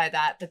upset by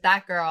that. But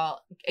that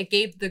girl, it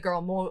gave the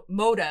girl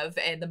motive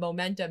and the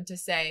momentum to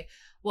say,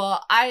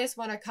 well, I just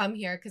want to come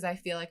here because I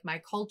feel like my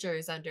culture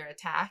is under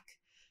attack.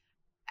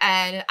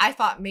 And I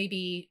thought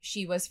maybe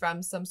she was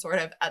from some sort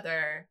of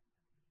other,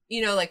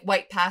 like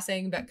white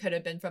passing, but could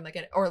have been from like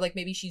or like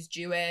maybe she's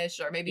Jewish,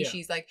 or maybe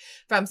she's like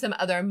from some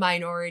other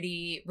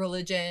minority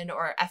religion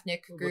or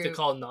ethnic group. What they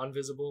call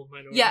non-visible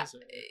minorities.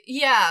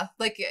 Yeah.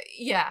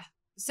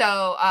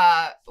 So,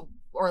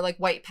 or like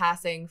white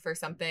passing for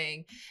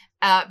something.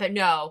 But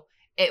no,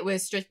 it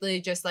was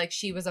strictly just like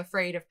she was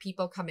afraid of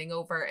people coming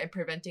over and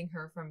preventing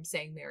her from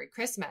saying Merry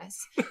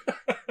Christmas.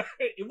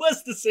 It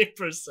was the same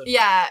person.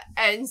 Yeah,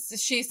 and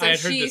she said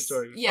she's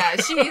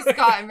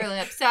gotten really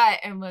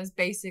upset and was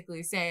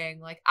basically saying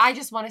like, I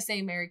just want to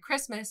say Merry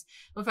Christmas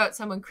without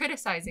someone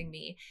criticizing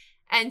me.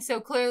 And so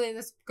clearly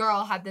this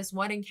girl had this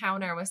one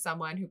encounter with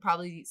someone who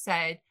probably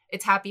said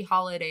it's Happy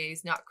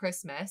Holidays, not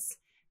Christmas.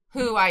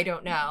 Who I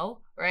don't know,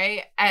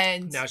 right?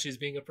 And now she's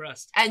being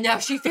oppressed. And now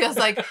she feels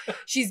like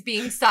she's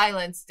being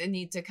silenced and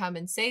need to come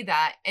and say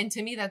that. And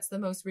to me, that's the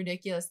most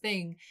ridiculous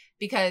thing,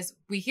 because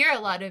we hear a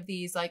lot of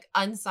these like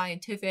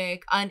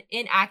unscientific,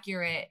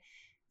 inaccurate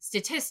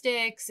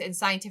statistics and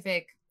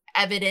scientific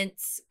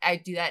evidence. I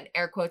do that in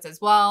air quotes as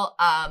well.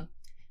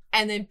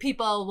 And then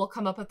people will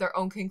come up with their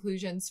own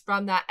conclusions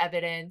from that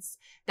evidence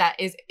that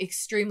is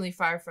extremely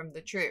far from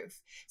the truth.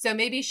 So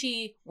maybe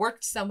she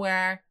worked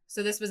somewhere.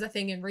 So this was a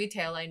thing in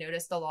retail I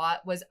noticed a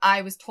lot, was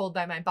I was told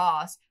by my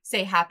boss,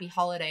 say Happy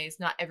Holidays.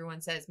 Not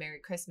everyone says Merry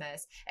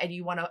Christmas, and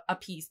you want to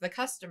appease the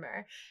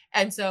customer.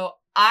 And so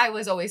I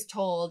was always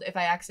told if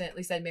I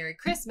accidentally said Merry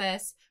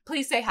Christmas,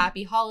 please say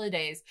Happy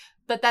Holidays.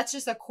 But that's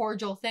just a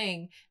cordial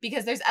thing,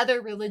 because there's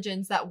other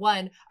religions that,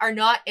 one, are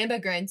not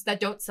immigrants that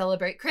don't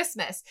celebrate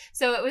Christmas.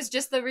 So it was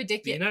just the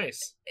ridiculous. Be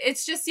nice.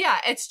 It's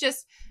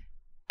just,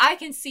 I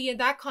can see in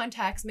that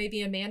context,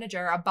 maybe a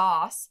manager, a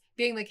boss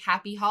being like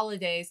Happy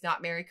Holidays,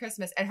 not Merry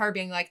Christmas. And her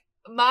being like,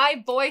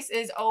 my voice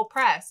is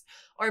oppressed.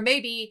 Or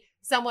maybe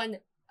someone,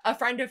 a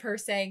friend of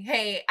hers saying,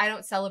 hey, I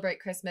don't celebrate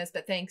Christmas,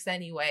 but thanks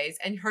anyways.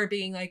 And her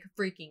being like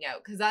freaking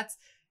out, because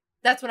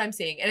that's what I'm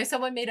seeing. And if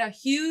someone made a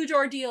huge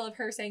ordeal of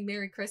her saying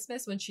Merry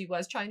Christmas when she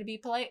was trying to be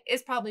polite,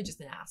 it's probably just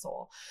an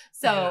asshole.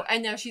 So,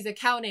 And now she's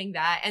accounting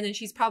that. And then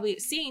she's probably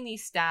seeing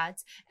these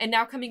stats and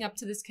now coming up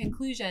to this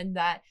conclusion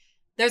that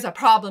there's a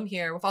problem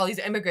here with all these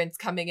immigrants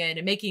coming in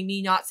and making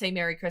me not say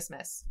Merry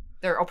Christmas.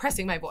 They're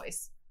oppressing my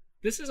voice.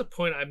 This is a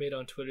point I made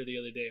on Twitter the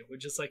other day,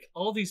 which is like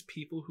all these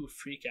people who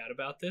freak out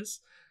about this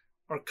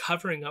are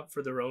covering up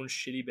for their own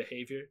shitty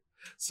behavior.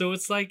 So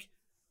it's like,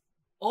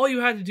 all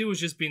you had to do was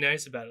just be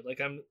nice about it. Like,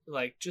 I'm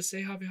like, just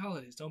say Happy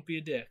Holidays. Don't be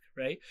a dick,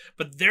 right?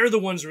 But they're the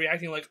ones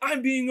reacting like,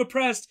 I'm being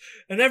oppressed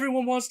and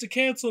everyone wants to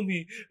cancel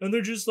me. And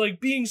they're just like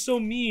being so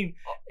mean.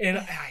 And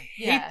I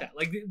hate that.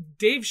 Like,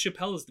 Dave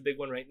Chappelle is the big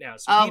one right now.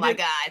 So my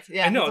God.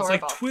 Yeah, I know. It's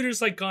horrible. Like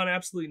Twitter's like gone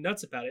absolutely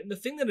nuts about it. And the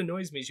thing that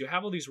annoys me is you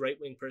have all these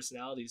right-wing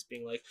personalities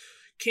being like,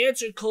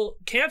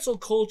 cancel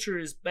culture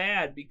is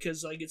bad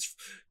because like it's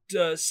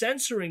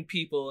censoring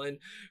people. And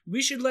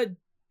we should let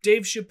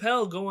Dave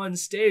Chappelle go on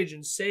stage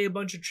and say a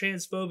bunch of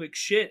transphobic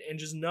shit and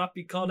just not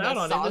be called out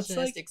on it. It's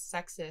like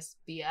sexist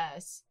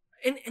BS.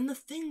 And the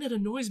thing that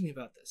annoys me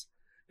about this,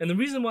 and the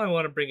reason why I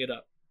want to bring it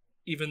up,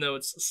 even though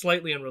it's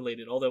slightly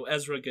unrelated, although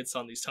Ezra gets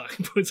on these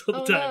talking points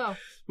all the time,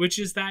 which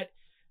is that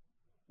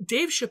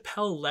Dave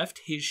Chappelle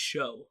left his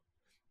show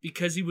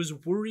because he was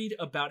worried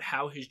about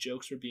how his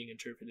jokes were being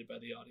interpreted by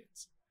the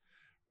audience.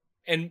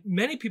 And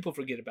many people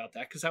forget about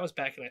that because that was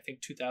back in, I think,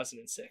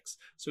 2006.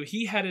 So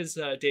he had his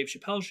Dave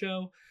Chappelle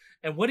show.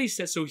 And what he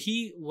said, so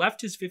he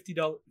left his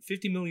 $50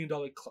 million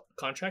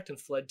contract and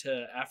fled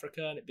to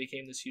Africa, and it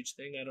became this huge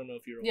thing. I don't know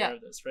if you're aware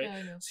of this, right? Yeah,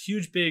 I know. It's a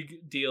huge,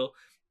 big deal.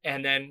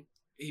 And then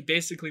he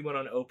basically went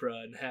on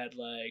Oprah and had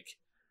like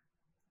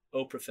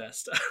Oprah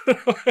Fest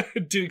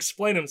to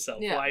explain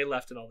himself, why he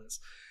left and all this.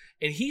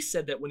 And he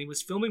said that when he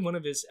was filming one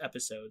of his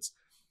episodes,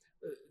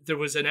 there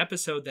was an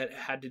episode that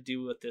had to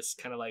do with this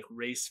kind of like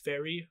race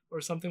fairy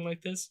or something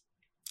like this.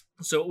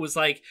 So it was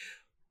like,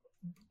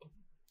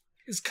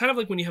 it's kind of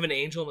like when you have an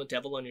angel and a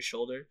devil on your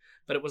shoulder,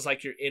 but it was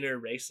like your inner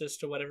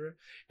racist or whatever.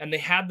 And they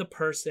had the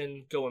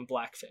person go in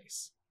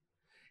blackface.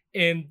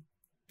 And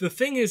the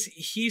thing is,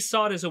 he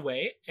saw it as a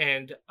way,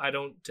 and I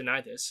don't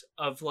deny this,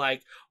 of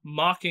like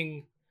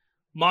mocking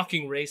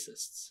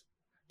racists.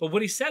 But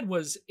what he said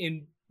was,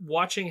 in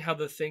watching how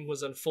the thing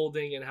was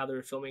unfolding and how they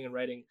were filming and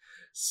writing,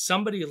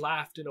 somebody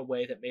laughed in a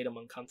way that made him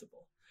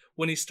uncomfortable.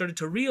 When he started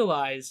to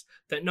realize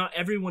that not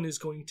everyone is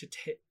going to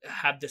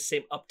have the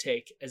same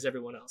uptake as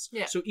everyone else.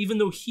 Yeah. So even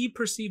though he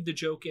perceived the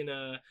joke in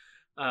a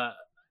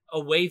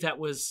way that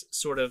was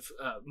sort of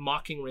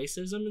mocking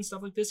racism and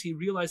stuff like this, he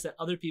realized that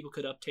other people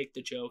could uptake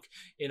the joke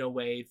in a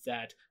way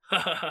that,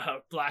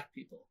 black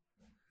people.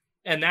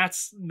 And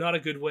that's not a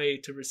good way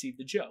to receive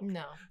the joke.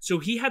 No. So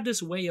he had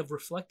this way of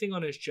reflecting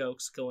on his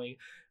jokes, going,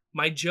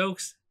 my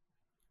jokes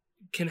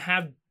can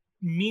have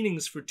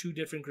meanings for two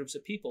different groups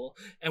of people.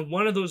 And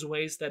one of those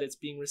ways that it's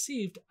being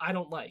received, I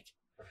don't like.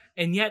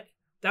 And yet,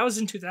 that was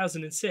in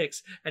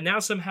 2006, and now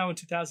somehow in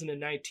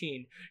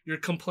 2019, you're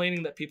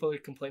complaining that people are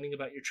complaining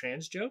about your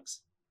trans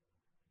jokes?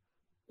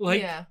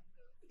 Like, yeah.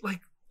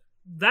 like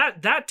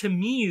that to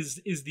me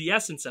is the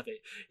essence of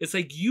it. It's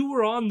like you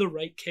were on the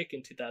right kick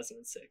in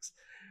 2006,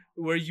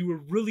 where you were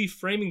really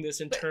framing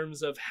this in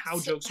terms of how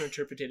jokes are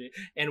interpreted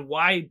and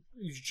why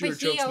your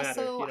jokes matter.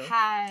 But he also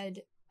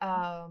had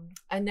a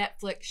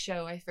Netflix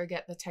show, I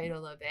forget the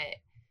title of it,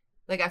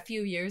 like a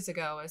few years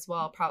ago as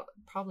well,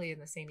 probably in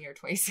the same year,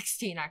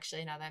 2016,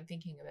 actually, now that I'm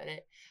thinking about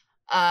it,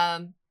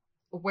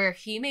 where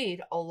he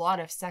made a lot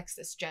of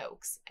sexist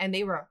jokes, and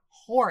they were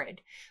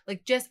horrid,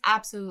 like just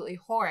absolutely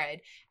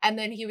horrid. And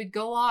then he would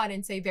go on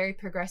and say very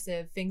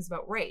progressive things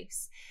about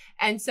race.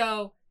 And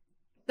so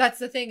that's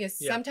the thing, is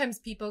sometimes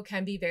people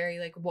can be very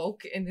like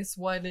woke in this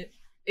one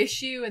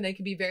issue, and they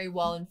can be very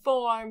well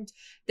informed,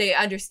 they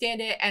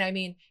understand it. And I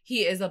mean,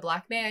 he is a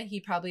Black man, he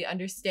probably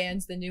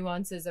understands the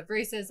nuances of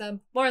racism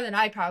more than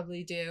I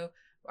probably do,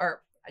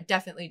 or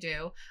definitely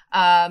do,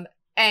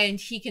 and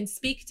he can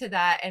speak to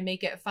that and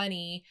make it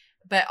funny,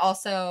 but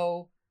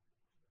also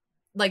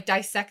like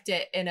dissect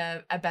it in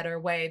a better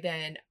way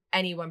than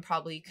anyone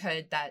probably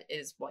could that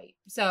is white.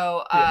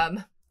 So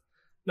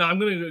no, I'm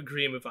going to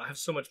agree with. I have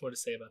so much more to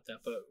say about that,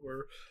 but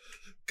we're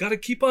got to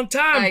keep on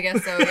time. I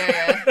guess so.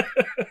 Yeah.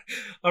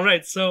 All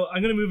right, so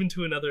I'm going to move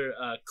into another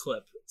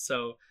clip.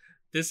 So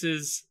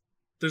there's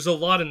a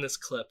lot in this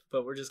clip,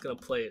 but we're just going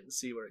to play it and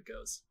see where it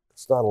goes.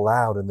 It's not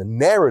allowed in the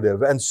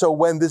narrative. And so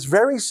when this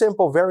very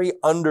simple, very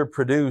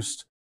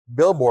underproduced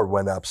billboard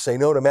went up, say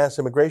no to mass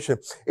immigration,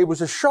 it was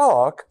a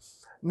shock,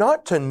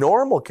 not to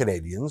normal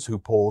Canadians who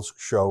polls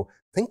show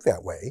think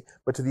that way,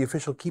 but to the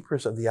official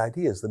keepers of the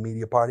ideas, the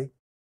media party,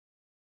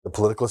 the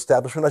political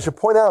establishment. I should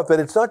point out that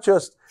it's not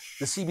just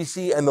the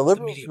CBC and the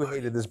Liberals who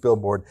hated this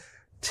billboard.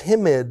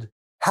 Timid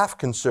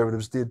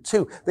half-conservatives did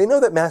too. They know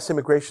that mass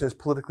immigration is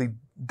politically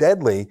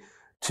deadly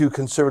to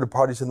conservative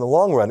parties in the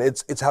long run.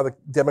 It's how the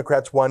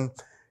Democrats won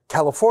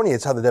California.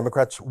 It's how the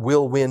Democrats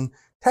will win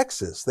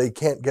Texas. They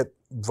can't get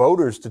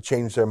voters to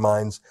change their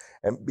minds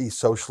and be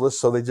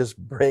socialists, so they just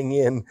bring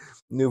in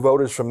new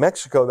voters from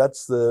Mexico.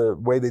 That's the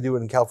way they do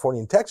it in California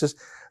and Texas.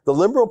 The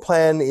Liberal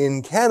plan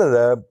in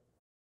Canada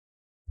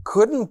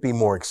couldn't be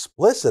more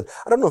explicit.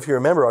 I don't know if you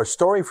remember our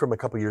story from a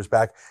couple years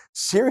back.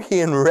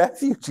 Syrian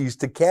refugees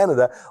to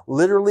Canada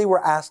literally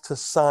were asked to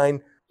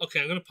sign.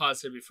 Okay, I'm going to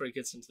pause here before he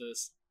gets into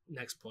this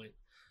next point,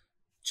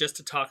 just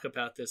to talk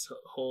about this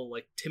whole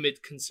like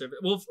timid conservative.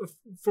 Well,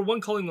 for one,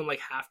 calling them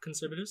like half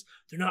conservatives,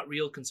 they're not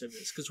real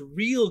conservatives, because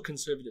real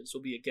conservatives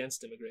will be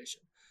against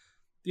immigration.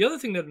 The other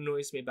thing that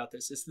annoys me about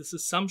this is this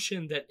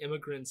assumption that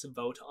immigrants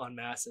vote en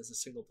masse as a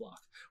single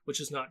bloc,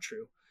 which is not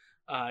true.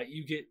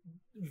 You get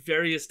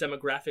various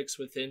demographics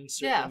within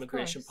certain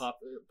immigration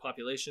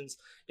populations,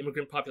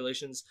 immigrant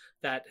populations,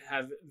 that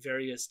have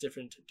various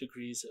different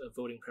degrees of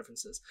voting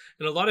preferences.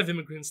 And a lot of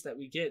immigrants that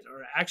we get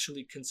are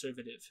actually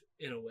conservative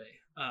in a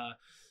way.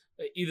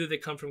 Either they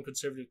come from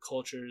conservative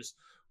cultures,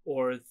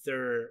 or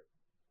the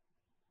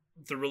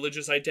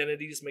religious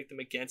identities make them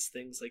against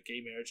things like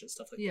gay marriage and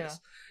stuff like this.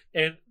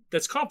 And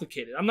that's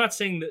complicated. I'm not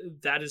saying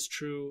that that is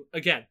true.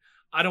 Again,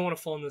 I don't want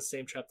to fall in the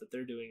same trap that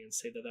they're doing and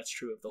say that that's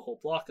true of the whole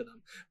block of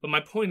them. But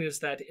my point is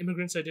that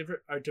immigrants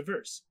are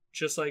diverse,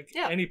 just like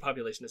any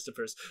population is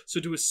diverse. So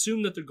to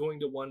assume that they're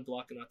going to one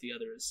block and not the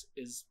other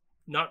is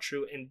not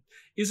true and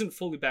isn't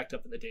fully backed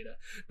up in the data.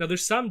 Now,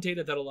 there's some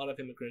data that a lot of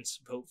immigrants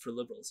vote for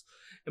Liberals.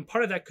 And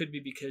part of that could be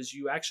because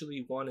you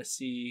actually want to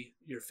see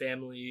your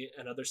family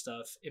and other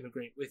stuff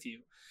immigrate with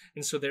you.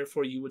 And so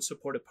therefore you would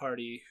support a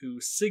party who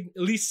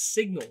at least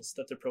signals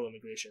that they're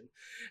pro-immigration.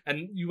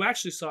 And you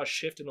actually saw a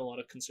shift in a lot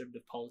of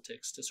conservative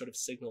politics to sort of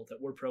signal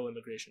that we're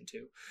pro-immigration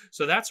too.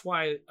 So that's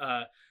why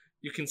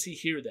you can see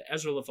here that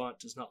Ezra Levant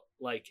does not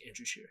like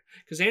Andrew Scheer,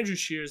 because Andrew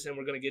Scheer's, and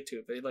we're going to get to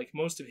it, but like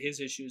most of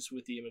his issues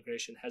with the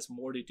immigration has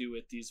more to do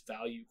with these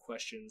value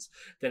questions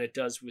than it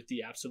does with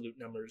the absolute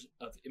numbers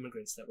of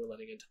immigrants that we're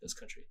letting into this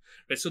country,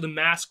 right? So the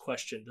mass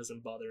question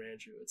doesn't bother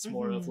Andrew. It's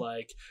more of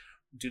like,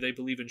 do they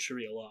believe in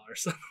Sharia law or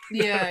something?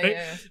 Right?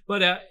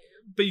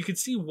 But you can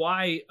see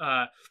why.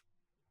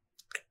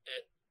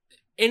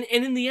 And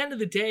in the end of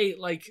the day,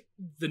 like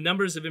the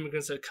numbers of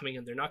immigrants that are coming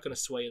in, they're not going to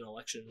sway an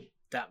election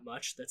that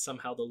much that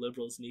somehow the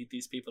Liberals need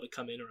these people to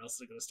come in, or else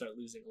they're going to start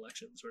losing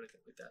elections or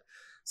anything like that.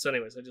 So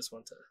anyways, I just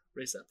want to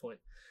raise that point.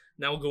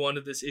 Now we'll go on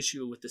to this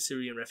issue with the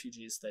Syrian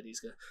refugees that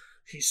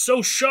he's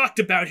so shocked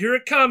about. Here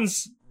it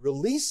comes.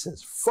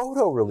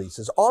 Photo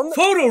releases on the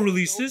photo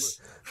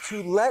releases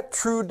to let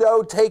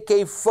Trudeau take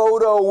a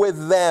photo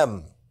with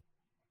them.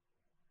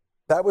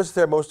 That was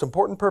their most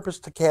important purpose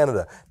to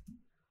Canada.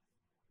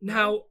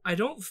 Now, I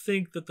don't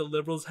think that the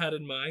Liberals had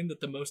in mind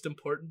that the most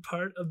important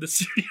part of the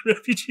Syrian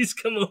refugees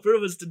come over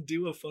was to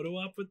do a photo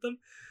op with them.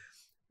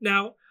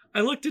 Now,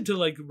 I looked into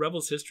like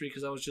Rebel's history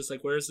because I was just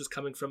like, where is this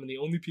coming from? And the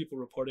only people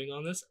reporting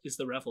on this is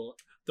the Rebel.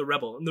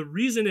 And the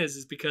reason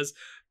is because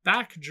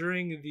back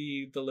during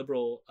the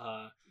Liberal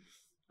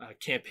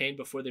campaign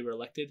before they were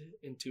elected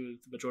into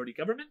the majority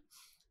government,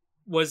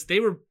 was they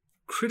were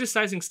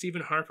criticizing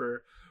Stephen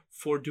Harper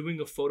for doing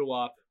a photo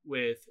op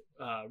with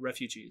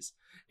refugees.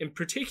 In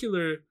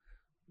particular,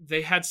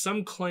 they had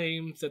some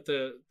claim that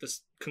the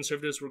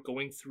conservatives were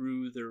going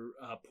through their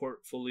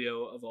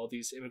portfolio of all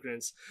these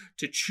immigrants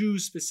to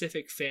choose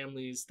specific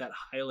families that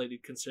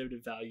highlighted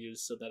conservative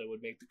values so that it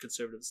would make the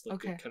conservatives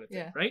look good, kind of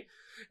thing, right?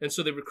 And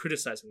so they were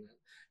criticizing that.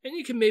 And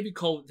you can maybe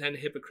call it then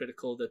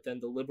hypocritical that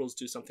then the liberals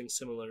do something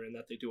similar in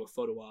that they do a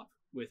photo op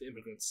with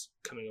immigrants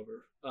coming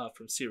over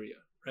from Syria,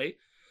 right?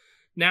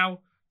 Now,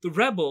 the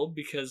Rebel,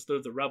 because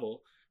they're the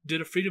Rebel, did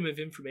a Freedom of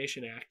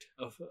Information Act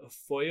of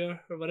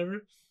FOIA or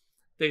whatever.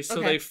 They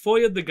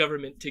FOIA'd the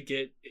government to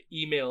get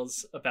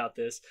emails about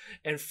this,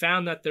 and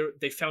found that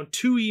they found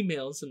 2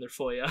 emails in their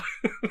FOIA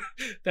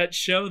that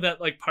show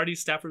that like party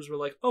staffers were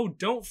like, oh,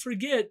 don't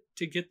forget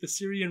to get the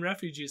Syrian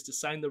refugees to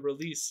sign the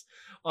release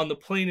on the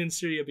plane in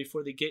Syria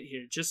before they get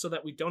here, just so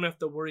that we don't have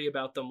to worry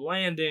about them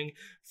landing,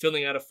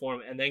 filling out a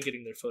form, and then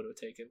getting their photo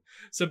taken.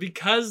 So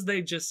because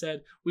they just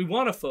said, we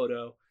want a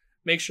photo,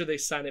 make sure they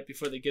sign it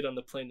before they get on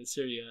the plane in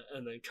Syria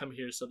and then come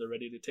here so they're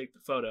ready to take the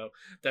photo,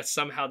 that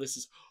somehow this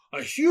is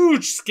a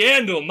huge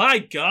scandal. My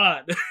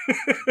God.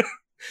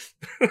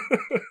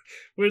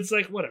 Where it's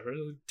like, whatever,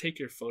 take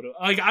your photo.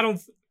 Like, I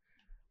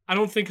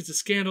don't think it's a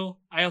scandal.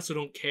 I also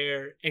don't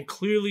care. And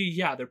clearly,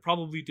 yeah, they're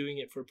probably doing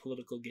it for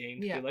political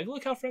gain. Yeah. Be like,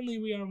 look how friendly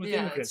we are with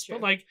immigrants.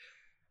 But like,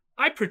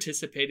 I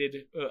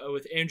participated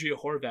with Andrea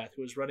Horvath,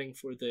 who was running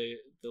for the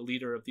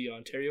leader of the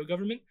Ontario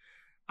government.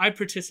 I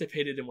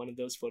participated in one of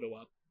those photo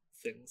op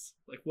things.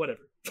 Like,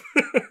 whatever.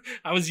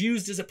 I was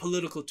used as a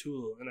political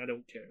tool, and I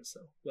don't care,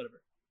 so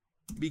whatever.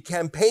 Be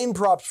campaign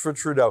props for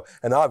Trudeau,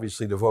 and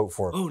obviously to vote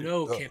for him. Oh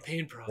no,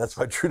 campaign props. That's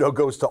why Trudeau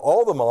goes to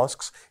all the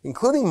mosques,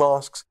 including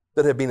mosques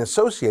that have been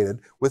associated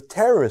with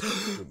terrorist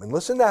recruitment.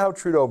 Listen to how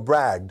Trudeau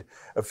bragged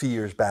a few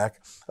years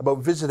back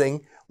about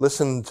visiting,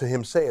 listen to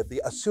him say it,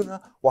 the Asuna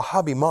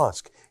Wahhabi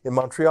Mosque in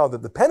Montreal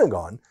that the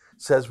Pentagon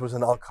says was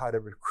an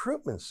Al-Qaeda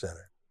recruitment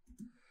center.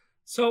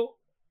 So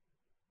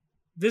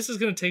this is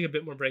going to take a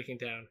bit more breaking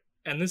down,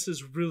 and this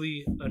is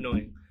really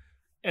annoying.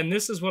 And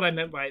this is what I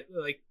meant by,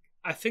 like,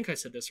 I think I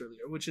said this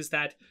earlier, which is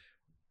that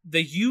they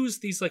use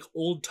these like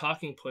old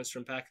talking points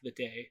from back in the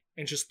day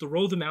and just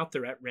throw them out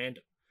there at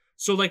random.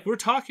 So like we're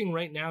talking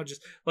right now,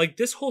 just like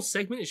this whole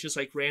segment is just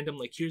like random,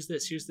 like here's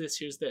this, here's this,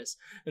 here's this.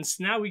 And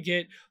so now we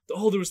get,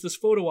 oh, there was this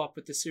photo op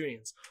with the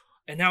Syrians.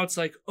 And now it's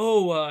like,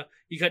 oh,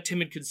 you got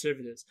timid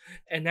conservatives.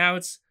 And now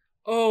it's,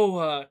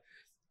 oh,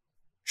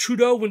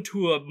 Trudeau went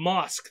to a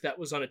mosque that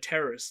was on a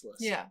terrorist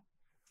list. Yeah.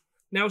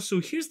 Now, so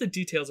here's the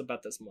details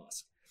about this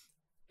mosque.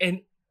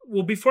 And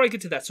well, before I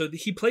get to that, so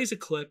he plays a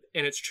clip,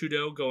 and it's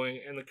Trudeau going,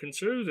 and the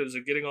conservatives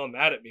are getting all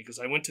mad at me because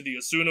I went to the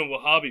Asuna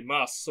Wahhabi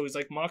Mosque. So he's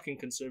like mocking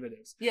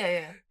conservatives.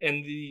 Yeah.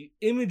 And the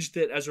image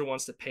that Ezra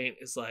wants to paint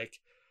is like,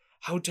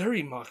 how dare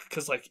he mock?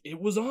 Because like it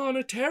was on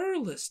a terror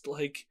list.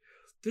 Like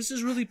this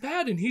is really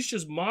bad, and he's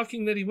just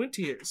mocking that he went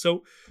to here.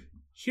 So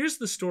here's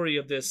the story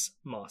of this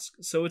mosque.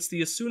 So it's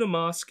the Asuna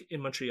Mosque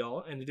in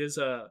Montreal, and it is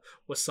a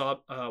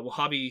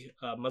Wahhabi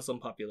Muslim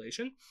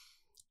population.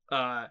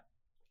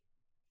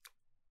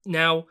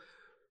 Now,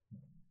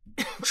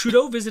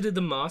 Trudeau visited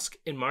the mosque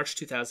in March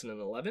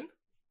 2011,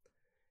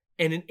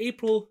 and in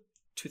April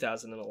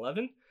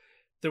 2011,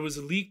 there was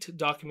leaked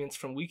documents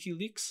from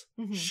WikiLeaks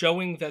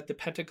showing that the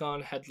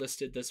Pentagon had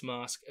listed this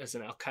mosque as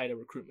an Al-Qaeda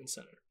recruitment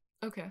center.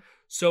 Okay.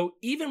 So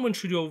even when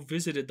Trudeau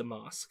visited the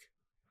mosque,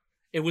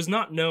 it was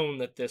not known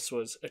that this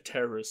was a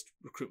terrorist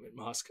recruitment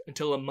mosque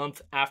until a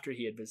month after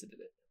he had visited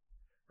it,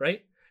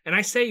 right? And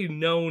I say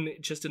known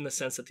just in the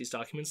sense that these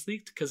documents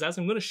leaked, because as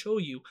I'm going to show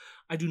you,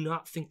 I do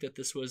not think that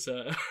this was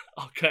a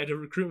Al-Qaeda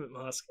recruitment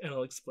mosque, and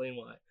I'll explain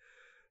why.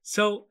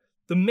 So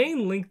the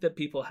main link that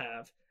people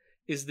have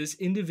is this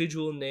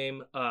individual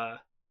name, and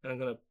I'm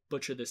going to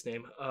butcher this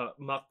name,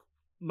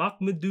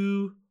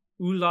 Mahmoudou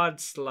Oulad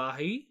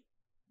Slahi?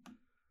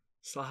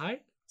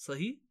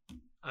 Slahi?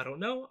 I don't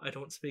know. I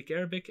don't speak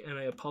Arabic, and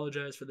I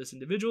apologize for this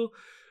individual.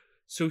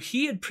 So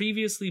he had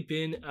previously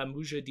been a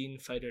Mujahideen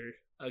fighter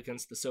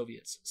against the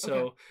Soviets.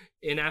 So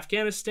in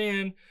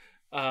Afghanistan,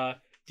 the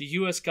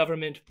U.S.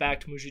 government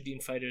backed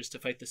Mujahideen fighters to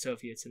fight the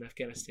Soviets in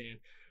Afghanistan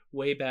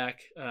way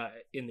back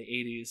in the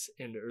 80s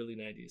and early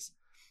 90s.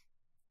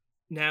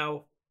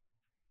 Now,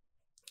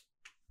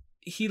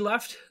 he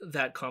left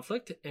that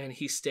conflict and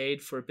he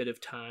stayed for a bit of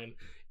time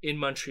in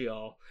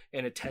Montreal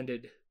and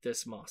attended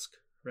this mosque,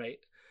 right?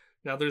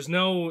 Now, there's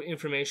no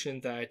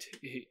information that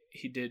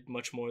he did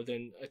much more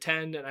than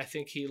attend, and I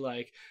think he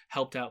like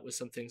helped out with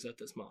some things at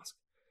this mosque.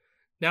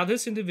 Now,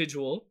 this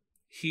individual,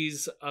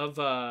 he's of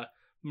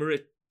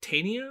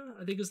Mauritania,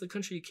 I think is the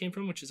country he came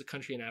from, which is a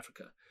country in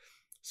Africa.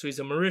 So he's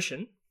a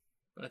Mauritian,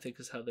 I think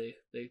is how they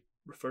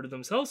refer to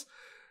themselves.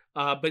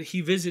 But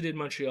he visited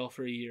Montreal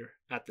for a year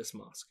at this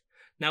mosque.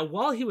 Now,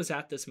 while he was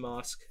at this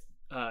mosque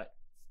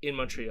in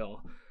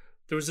Montreal,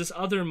 there was this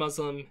other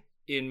Muslim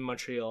in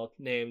Montreal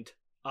named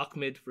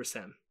Ahmed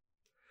Rassem.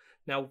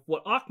 Now,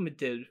 what Ahmed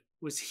did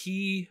was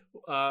he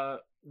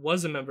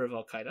was a member of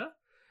Al-Qaeda,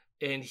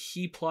 and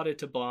he plotted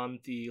to bomb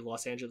the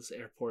Los Angeles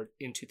airport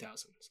in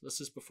 2000. So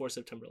this is before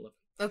September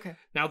 11th. Okay.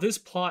 Now, this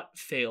plot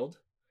failed,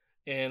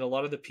 and a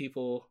lot of the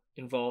people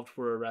involved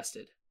were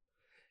arrested.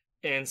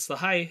 And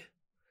Sahai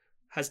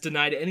has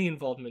denied any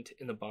involvement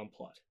in the bomb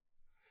plot.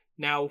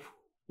 Now,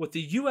 what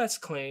the U.S.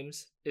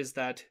 claims is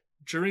that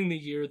during the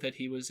year that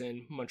he was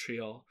in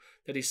Montreal,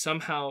 that he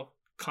somehow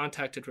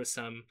contacted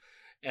Rassam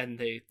and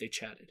they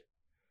chatted.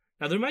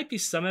 Now, there might be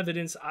some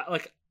evidence,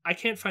 I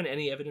can't find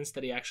any evidence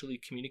that he actually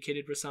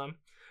communicated Rassam,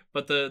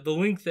 but the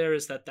link there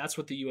is that that's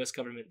what the U.S.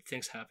 government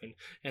thinks happened,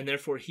 and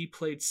therefore he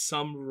played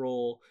some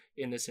role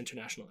in this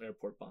international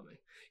airport bombing,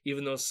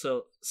 even though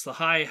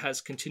Sahai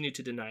has continued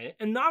to deny it.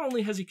 And not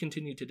only has he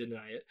continued to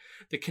deny it,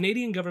 the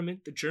Canadian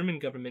government, the German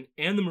government,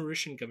 and the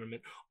Mauritian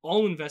government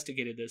all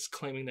investigated this,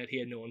 claiming that he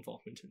had no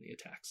involvement in the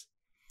attacks.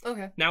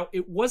 Okay. Now,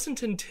 it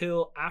wasn't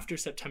until after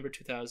September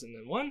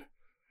 2001,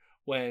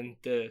 when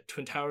the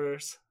Twin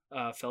Towers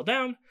fell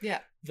down,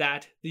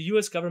 that the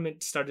U.S.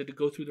 government started to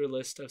go through their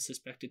list of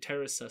suspected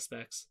terrorist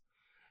suspects,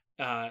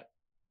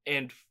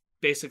 and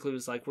basically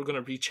was like, we're going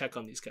to recheck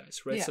on these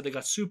guys, right? So they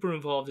got super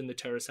involved in the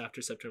terrorists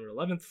after September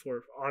 11th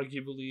for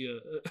arguably,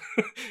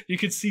 you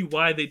could see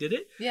why they did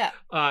it. Yeah.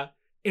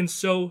 And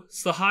so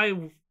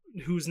Sahai,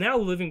 who's now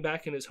living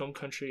back in his home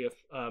country of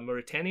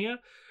Mauritania,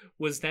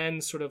 was then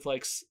sort of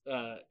like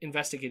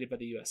investigated by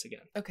the U.S.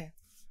 again. Okay.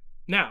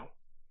 Now,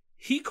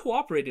 he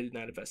cooperated in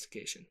that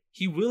investigation.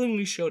 He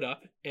willingly showed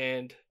up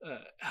and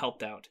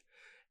helped out.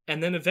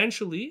 And then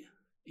eventually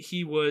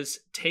he was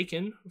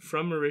taken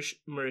from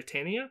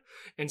Mauritania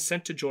and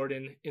sent to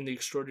Jordan in the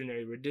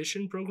Extraordinary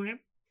Rendition Program.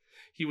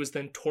 He was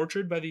then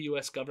tortured by the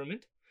U.S.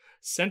 government,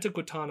 sent to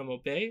Guantanamo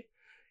Bay.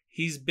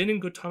 He's been in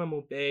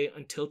Guantanamo Bay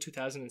until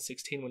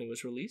 2016 when he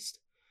was released.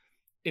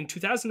 In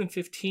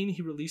 2015,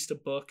 he released a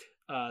book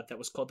that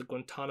was called the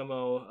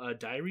Guantanamo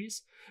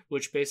Diaries,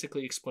 which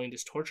basically explained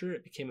his torture.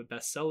 It became a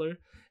bestseller,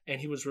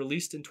 and he was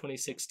released in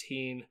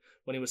 2016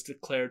 when he was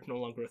declared no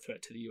longer a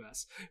threat to the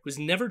U.S. He was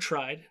never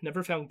tried,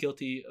 never found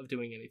guilty of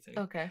doing anything.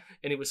 Okay.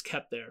 And he was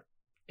kept there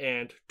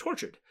and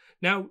tortured.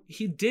 Now,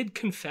 he did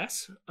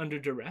confess under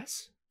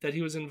duress that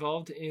he was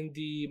involved in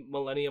the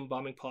Millennium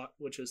bombing plot,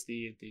 which is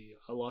the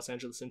Los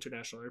Angeles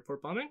International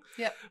Airport bombing.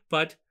 Yep.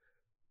 But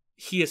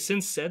he has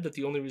since said that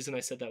the only reason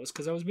I said that was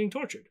because I was being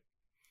tortured.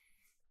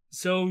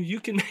 So you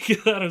can make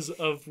it out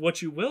of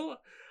what you will.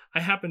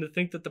 I happen to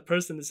think that the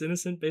person is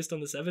innocent based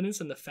on this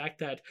evidence, and the fact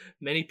that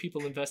many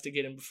people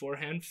investigated him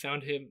beforehand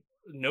found him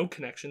no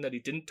connection, that he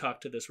didn't talk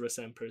to this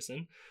Rassam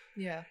person.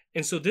 Yeah.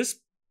 And so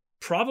this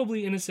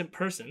probably innocent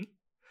person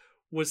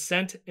was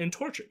sent and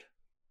tortured.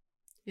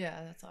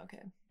 Yeah, that's not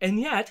okay. And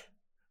yet,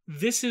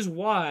 this is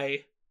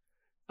why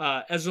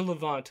Ezra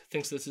Levant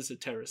thinks this is a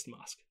terrorist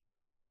mosque.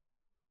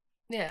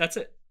 Yeah. That's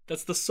it.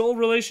 That's the sole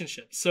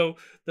relationship. So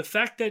the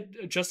fact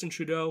that Justin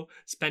Trudeau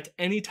spent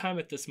any time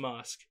at this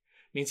mosque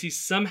means he's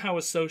somehow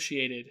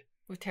associated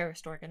with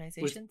terrorist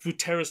organizations. With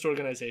terrorist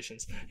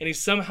organizations, and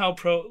he's somehow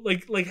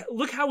like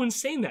look how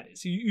insane that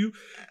is. You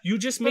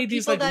just made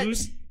these like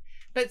loose.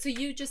 But so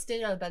you just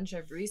did a bunch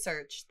of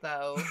research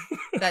though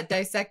that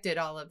dissected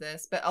all of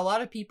this. But a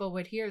lot of people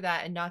would hear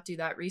that and not do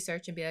that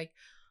research and be like,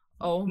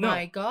 "Oh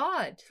my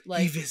God!"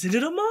 Like he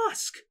visited a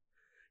mosque.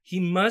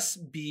 He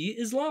must be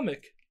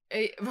Islamic.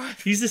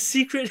 He's a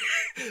secret.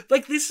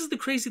 Like, this is the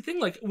crazy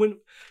thing. Like, when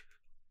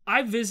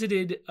I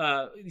visited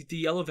the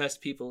Yellow Vest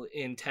people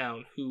in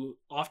town who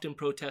often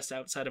protest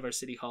outside of our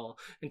city hall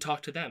and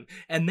talk to them,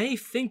 and they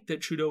think that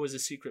Trudeau is a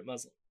secret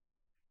Muslim,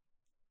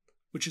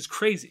 which is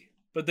crazy,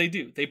 but they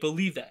do. They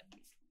believe that.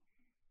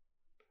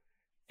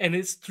 And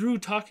it's through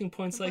talking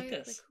points like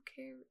this. Like,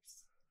 who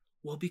cares?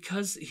 Well,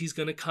 because he's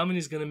going to come and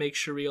he's going to make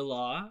Sharia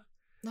law.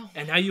 No.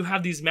 And now you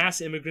have these mass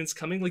immigrants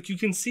coming. Like, you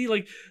can see,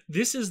 like,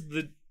 this is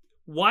the...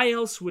 Why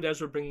else would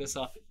Ezra bring this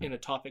up in a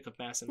topic of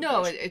mass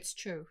immigration? No, it's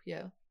true.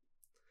 Yeah.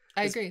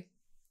 I agree.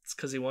 It's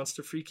because he wants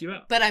to freak you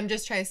out. But I'm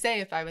just trying to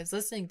say, if I was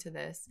listening to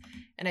this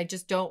and I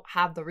just don't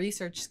have the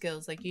research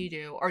skills like you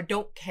do, or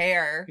don't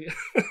care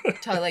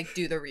to like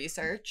do the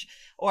research,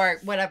 or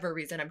whatever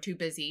reason, I'm too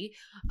busy,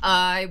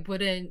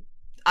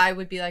 I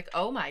would be like,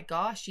 oh my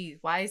gosh,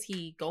 why is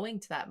he going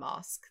to that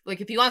mosque?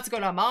 Like, if he wants to go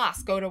to a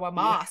mosque, go to a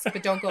mosque,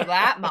 but don't go to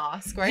that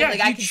mosque, right? Yeah, like,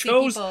 I can see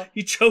people...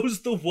 He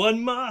chose the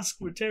one mosque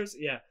where terrorists...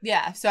 Yeah.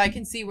 Yeah, so I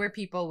can see where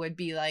people would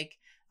be like,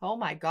 oh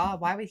my God,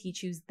 why would he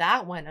choose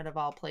that one out of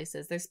all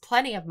places? There's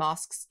plenty of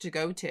mosques to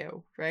go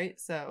to, right?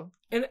 So...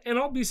 And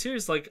I'll be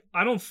serious, like,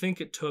 I don't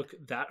think it took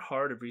that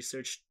hard of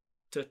research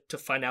to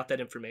find out that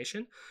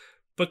information.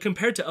 But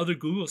compared to other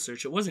Google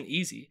search, it wasn't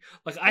easy.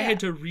 Like, I had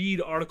to read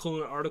article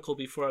and article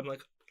before I'm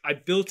like, I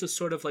built a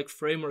sort of like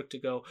framework to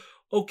go,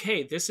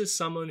 okay, this is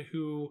someone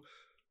who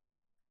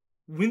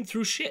went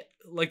through shit.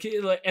 But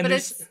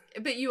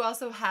you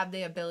also have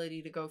the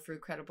ability to go through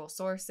credible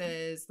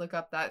sources, look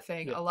up that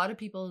thing. Yeah. A lot of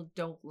people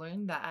don't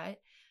learn that.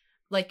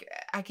 Like,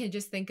 I can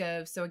just think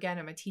of, so again,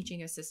 I'm a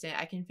teaching assistant.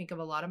 I can think of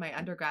a lot of my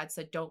undergrads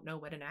that don't know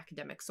what an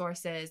academic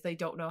source is. They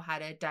don't know how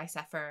to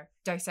decipher.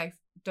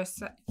 Just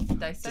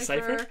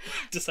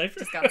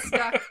got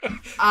stuck.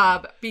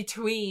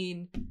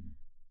 Between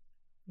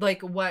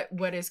like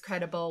what is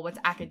credible, what's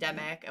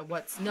academic, and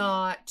what's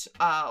not,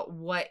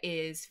 what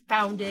is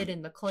founded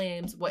in the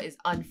claims, what is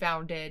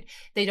unfounded.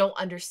 They don't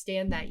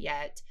understand that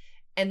yet,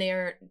 and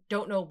they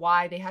don't know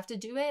why they have to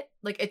do it.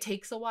 Like, it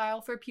takes a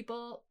while for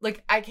people.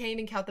 Like, I can't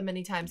even count the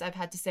many times I've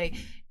had to say,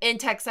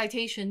 in-text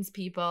citations,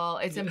 people,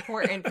 it's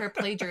important for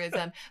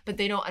plagiarism, but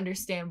they don't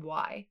understand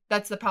why.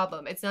 That's the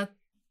problem. It's not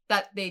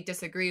that they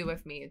disagree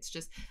with me. It's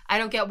just, I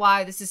don't get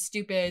why. This is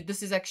stupid.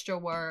 This is extra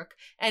work.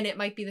 And it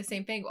might be the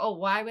same thing. Oh,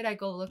 why would I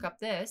go look up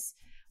this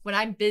when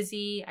I'm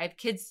busy? I have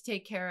kids to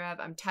take care of.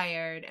 I'm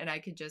tired, and I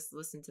could just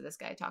listen to this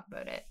guy talk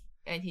about it.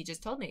 And he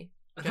just told me.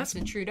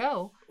 Justin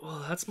Trudeau.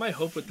 Well, that's my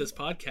hope with this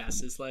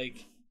podcast, is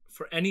like,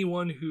 for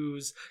anyone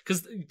who's,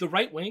 because the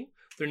right wing,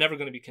 they're never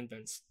going to be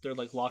convinced. They're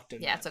like locked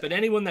in. Yeah, it's okay. But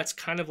anyone that's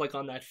kind of like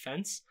on that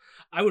fence,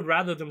 I would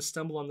rather them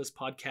stumble on this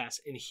podcast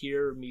and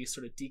hear me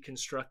sort of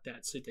deconstruct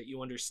that, so that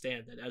you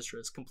understand that Ezra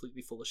is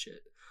completely full of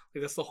shit.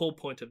 Like, that's the whole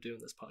point of doing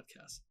this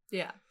podcast.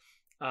 Yeah.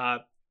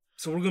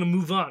 So we're going to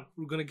move on.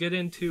 We're going to get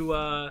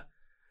into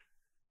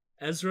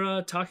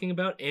Ezra talking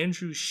about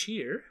Andrew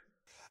Scheer.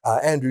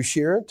 Andrew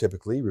Scheer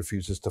typically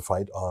refuses to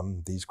fight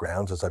on these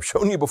grounds, as I've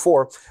shown you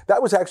before.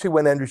 That was actually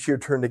when Andrew Scheer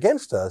turned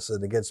against us,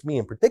 and against me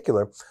in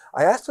particular.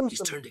 I asked him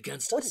some turned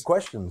against pointed us.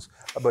 questions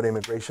about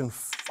immigration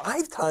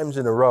 5 times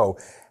in a row,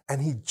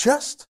 and he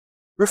just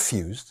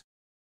refused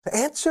to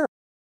answer.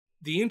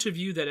 The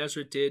interview that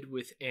Ezra did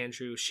with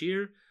Andrew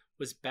Scheer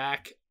was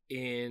back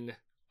in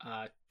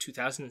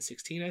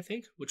 2016, I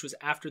think, which was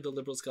after the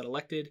Liberals got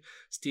elected,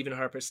 Stephen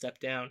Harper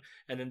stepped down,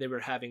 and then they were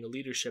having a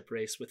leadership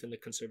race within the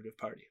Conservative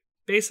Party.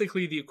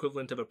 Basically the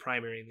equivalent of a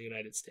primary in the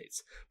United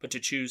States, but to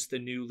choose the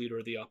new leader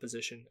of the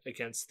opposition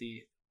against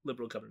the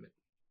Liberal government.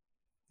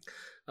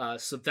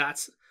 So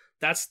that's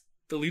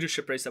the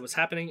leadership race that was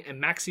happening, and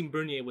Maxime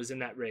Bernier was in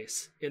that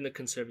race in the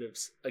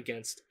Conservatives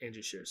against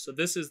Andrew Scheer. So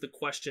this is the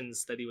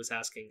questions that he was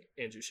asking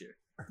Andrew Scheer.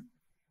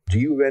 Do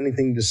you have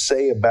anything to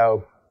say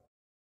about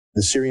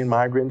the Syrian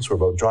migrants, or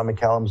about John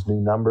McCallum's new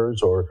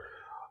numbers? Or,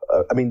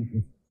 I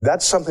mean,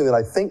 that's something that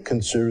I think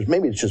conservatives,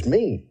 maybe it's just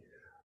me,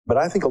 but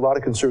I think a lot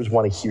of conservatives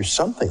want to hear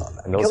something on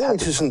that. Kelly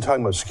Lynch isn't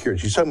talking about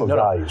security. She's talking about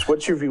values.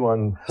 What's your view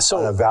on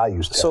a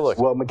values test? So look,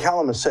 well,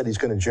 McCallum has said he's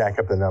going to jack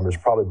up the numbers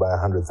probably by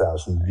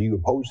 100,000. Do you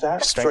oppose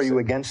that? Are you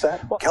against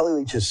that? Well, Kelly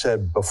Lynch has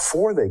said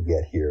before they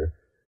get here,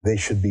 they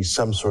should be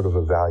some sort of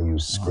a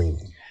values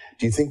screening.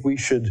 Do you think we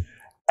should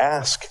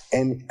ask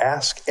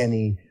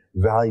any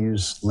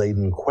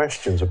values-laden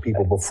questions of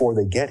people before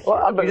they get here?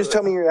 Well, you just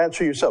tell me your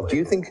answer yourself. Do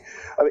you think,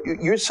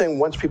 you're saying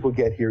once people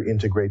get here,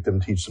 integrate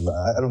them, teach them.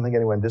 I don't think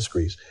anyone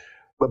disagrees.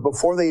 But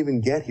before they even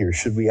get here,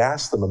 should we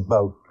ask them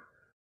about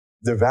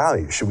their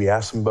values? Should we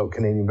ask them about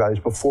Canadian values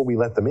before we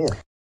let them in?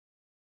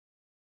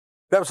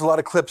 That was a lot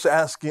of clips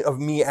of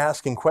me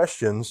asking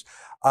questions.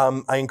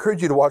 I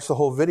encourage you to watch the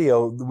whole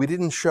video. We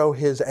didn't show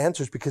his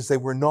answers because they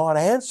were not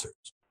answers.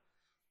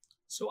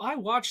 So I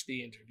watched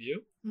the interview.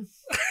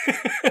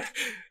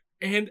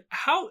 And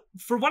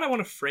for what I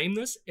want to frame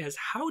this as,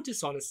 how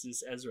dishonest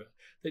is Ezra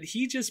that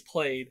he just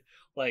played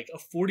like a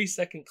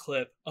 40-second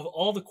clip of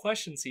all the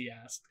questions he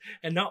asked,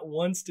 and not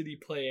once did he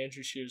play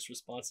Andrew Scheer's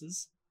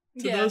responses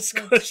to those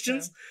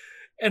questions. True.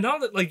 And now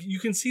that, like, you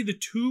can see the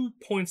 2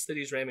 points that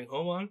he's ramming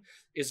home on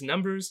is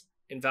numbers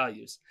and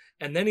values.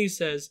 And then he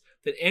says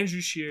that Andrew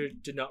Scheer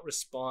did not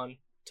respond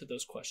to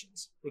those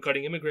questions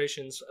regarding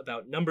immigrations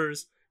about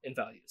numbers and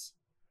values.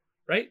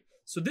 Right?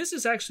 So this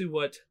is actually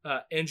what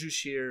Andrew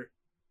Scheer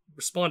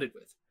responded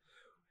with.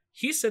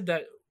 He said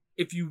that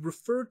if you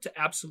refer to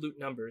absolute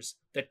numbers,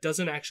 that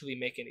doesn't actually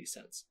make any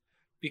sense,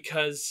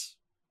 because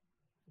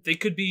they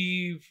could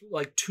be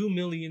like 2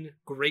 million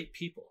great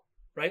people,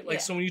 right? Like,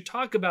 so when you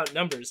talk about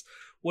numbers,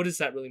 what does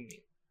that really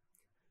mean?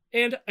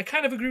 And I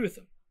kind of agree with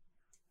him.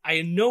 I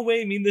in no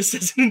way mean this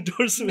as an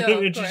endorsement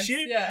of Andrew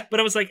Scheer, but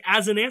I was like,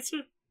 as an answer,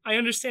 I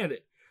understand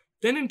it.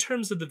 Then in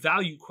terms of the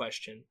value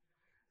question,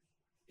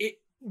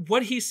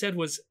 what he said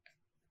was,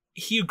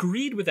 he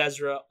agreed with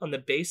Ezra on the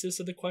basis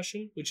of the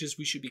question, which is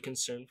we should be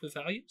concerned with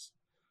values.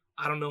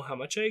 I don't know how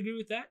much I agree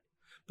with that,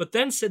 but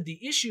then said the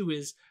issue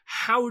is,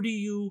 how do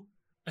you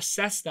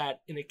assess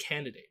that in a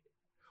candidate?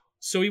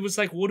 So he was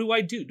like, what do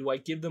I do? Do I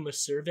give them a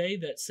survey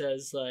that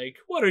says, like,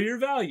 what are your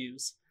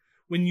values?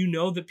 When you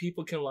know that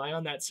people can lie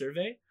on that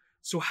survey.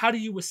 So how do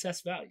you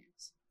assess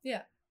values?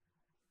 Yeah.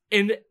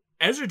 And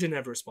Ezra didn't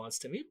have a response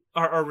to me,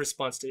 or a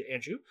response to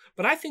Andrew,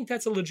 but I think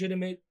that's a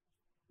legitimate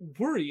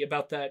worry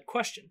about that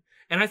question.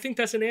 And I think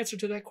that's an answer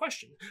to that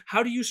question.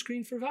 How do you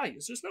screen for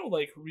values? There's no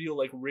like real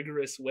like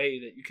rigorous way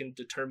that you can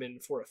determine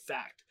for a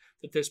fact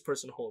that this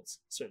person holds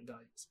certain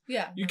values.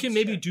 Yeah. You can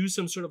maybe do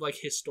some sort of like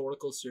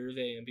historical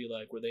survey and be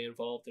like, were they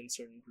involved in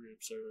certain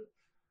groups or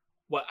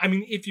what? I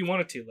mean, if you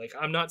wanted to, like,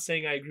 I'm not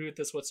saying I agree with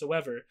this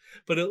whatsoever,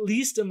 but at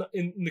least in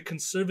the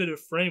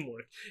conservative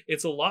framework,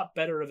 it's a lot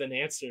better of an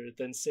answer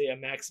than say a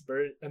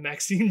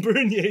Maxime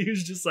Bernier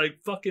who's just like,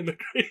 fuck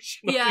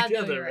immigration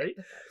altogether, right?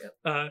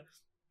 Yep.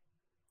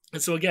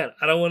 And so again,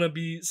 I don't want to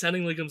be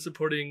sounding like I'm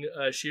supporting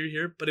Scheer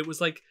here, but it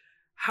was like,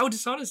 how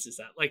dishonest is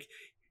that? Like,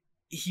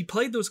 he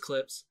played those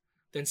clips,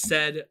 then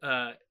said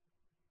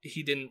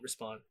he didn't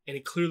respond, and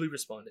he clearly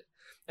responded.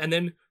 And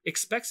then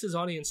expects his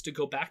audience to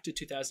go back to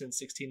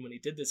 2016 when he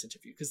did this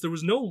interview, because there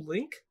was no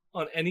link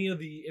on any of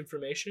the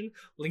information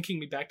linking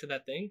me back to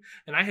that thing.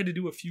 And I had to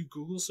do a few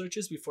Google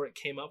searches before it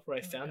came up where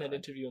I found that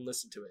interview and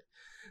listened to it.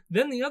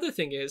 Then the other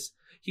thing is,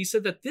 he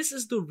said that this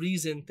is the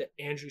reason that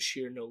Andrew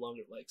Scheer no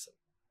longer likes him.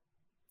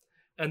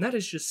 And that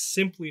is just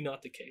simply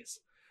not the case.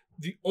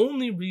 The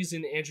only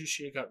reason Andrew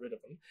Scheer got rid of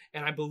him,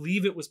 and I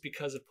believe it was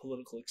because of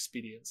political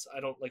expedience. I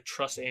don't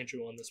trust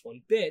Andrew on this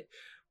one bit,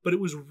 but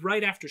it was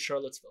right after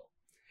Charlottesville.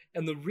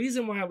 And the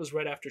reason why it was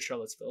right after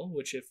Charlottesville,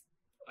 which if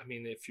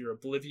you're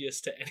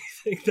oblivious to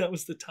anything, that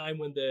was the time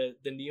when the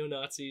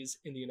neo-Nazis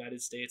in the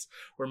United States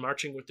were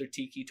marching with their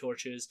tiki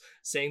torches,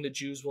 saying the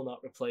Jews will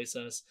not replace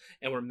us,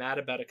 and were mad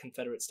about a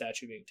Confederate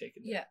statue being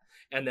taken down. Yeah.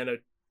 And then a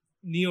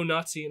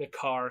neo-Nazi in a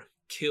car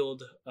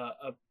killed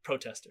a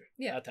protester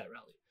at that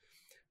rally.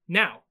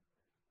 Now,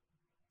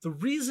 the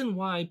reason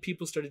why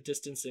people started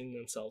distancing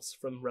themselves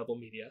from Rebel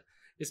Media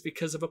is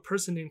because of a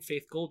person named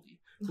Faith Goldy,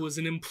 who was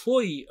an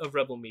employee of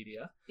Rebel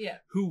Media,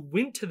 who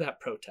went to that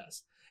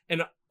protest.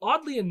 And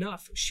oddly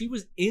enough, she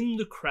was in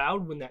the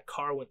crowd when that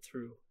car went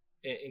through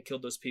and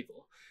killed those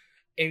people.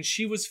 And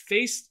she was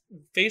face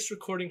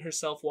recording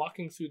herself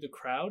walking through the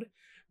crowd,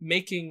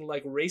 making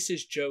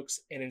racist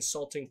jokes and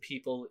insulting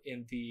people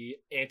in the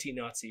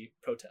anti-Nazi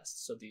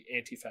protests, so the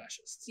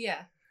anti-fascists.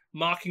 Yeah.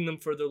 Mocking them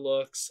for their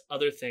looks,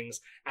 other things,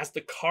 as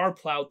the car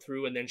plowed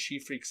through, and then she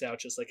freaks out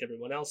just like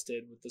everyone else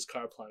did with this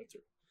car plowing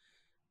through.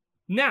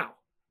 Now,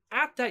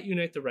 at that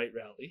Unite the Right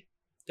rally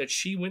that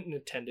she went and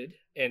attended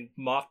and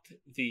mocked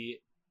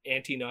the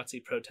anti-Nazi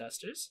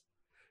protesters,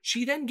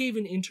 she then gave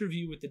an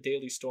interview with the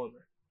Daily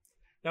Stormer.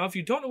 Now, if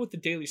you don't know what the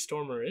Daily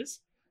Stormer is,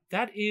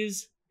 that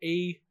is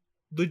a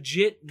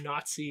legit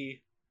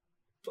Nazi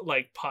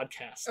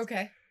podcast.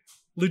 Okay.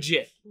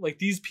 Legit.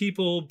 These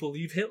people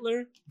believe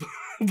Hitler,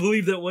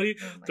 believe that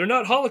they're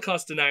not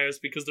Holocaust deniers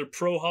because they're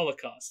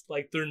pro-Holocaust.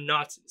 They're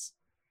Nazis.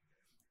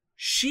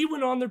 She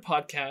went on their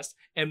podcast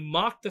and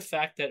mocked the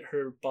fact that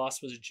her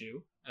boss was a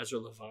Jew, Ezra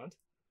Levant.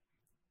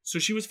 So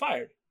she was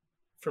fired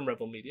from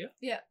Rebel Media.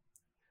 Yeah.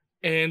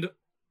 And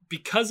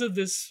because of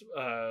this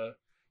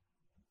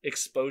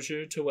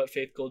exposure to what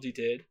Faith Goldy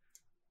did,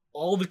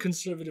 all the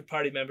Conservative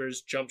Party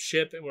members jumped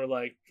ship and were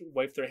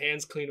wiped their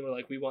hands clean and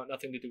were we want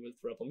nothing to do with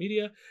Rebel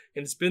Media.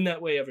 And it's been that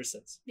way ever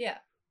since. Yeah.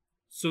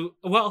 So,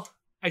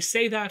 I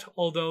say that,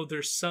 although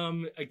there's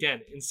some,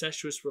 again,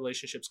 incestuous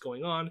relationships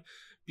going on,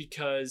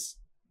 because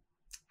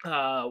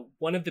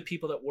one of the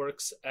people that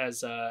works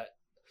as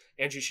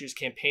Andrew Scheer's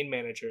campaign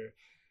manager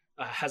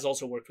has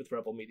also worked with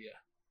Rebel Media.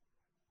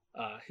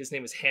 His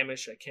name is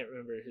Hamish. I can't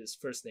remember his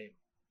first name.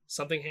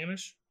 Something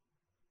Hamish?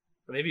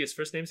 Or maybe his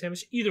first name's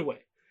Hamish. Either way.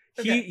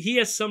 Okay. He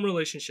has some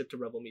relationship to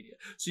Rebel Media.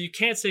 So you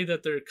can't say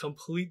that they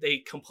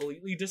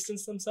completely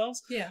distance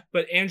themselves. Yeah.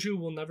 But Andrew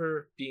will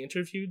never be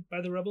interviewed by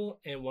the Rebel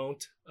and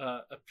won't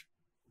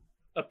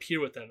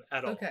appear with them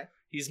at all. Okay.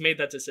 He's made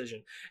that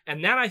decision.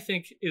 And that, I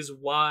think, is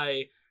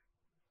why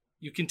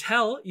you can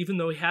tell, even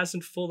though he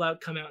hasn't full out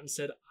come out and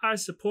said, I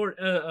support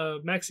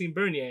Maxime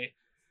Bernier,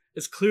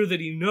 it's clear that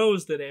he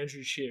knows that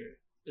Andrew Scheer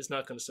is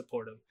not going to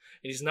support him.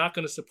 And he's not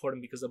going to support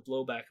him because of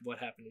blowback of what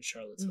happened in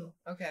Charlottesville.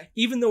 Okay.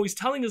 Even though he's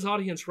telling his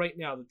audience right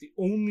now that the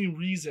only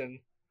reason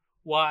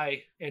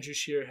why Andrew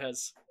Scheer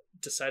has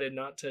decided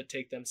not to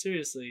take them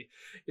seriously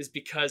is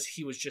because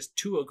he was just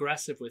too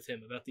aggressive with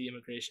him about the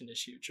immigration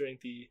issue during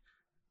the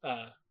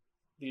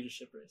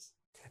leadership race.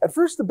 At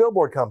first, the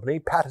billboard company,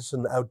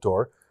 Pattison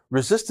Outdoor,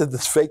 resisted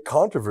this fake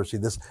controversy,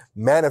 this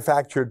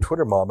manufactured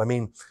Twitter mob.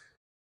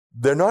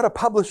 They're not a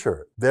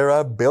publisher. They're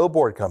a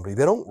billboard company.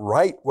 They don't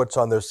write what's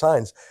on their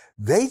signs.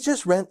 They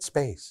just rent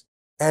space,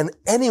 and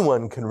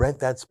anyone can rent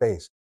that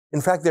space.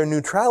 In fact, their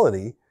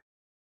neutrality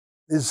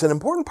is an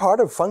important part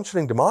of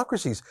functioning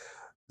democracies.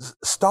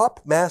 Stop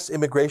mass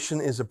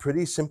immigration is a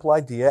pretty simple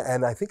idea,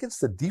 and I think it's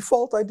the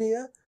default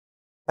idea.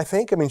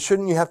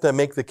 Shouldn't you have to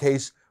make the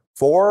case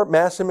for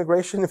mass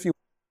immigration if you...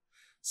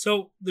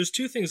 So there's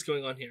two things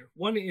going on here.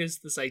 One is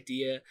this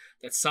idea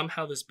that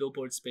somehow this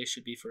billboard space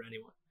should be for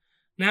anyone.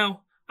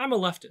 Now, I'm a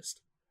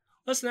leftist.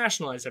 Let's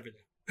nationalize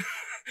everything.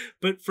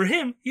 But for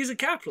him, he's a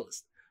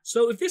capitalist.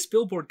 So if this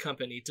billboard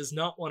company does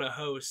not want to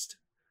host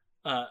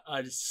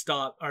a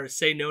stop or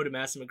say no to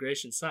mass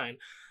immigration sign,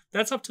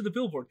 that's up to the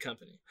billboard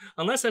company.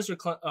 Unless Ezra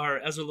Levant,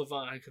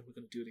 we're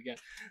going to do it again.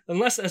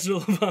 Unless Ezra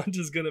Levant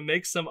is going to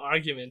make some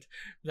argument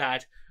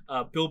that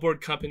billboard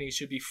companies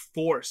should be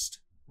forced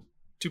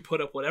to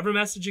put up whatever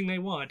messaging they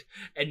want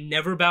and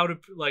never bow to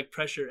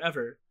pressure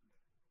ever,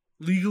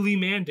 legally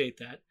mandate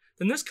that,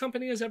 then this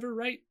company has every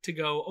right to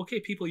go, okay,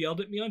 people yelled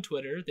at me on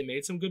Twitter, they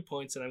made some good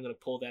points, and I'm going to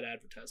pull that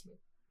advertisement.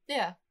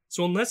 Yeah.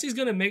 So unless he's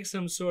going to make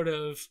some sort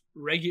of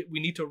we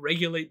need to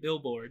regulate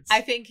billboards.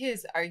 I think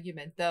his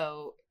argument,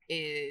 though,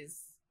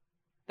 is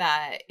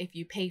that if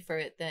you pay for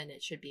it, then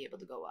it should be able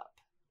to go up.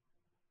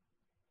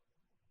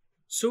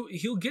 So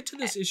he'll get to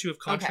this issue of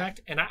contract,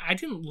 and I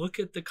didn't look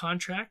at the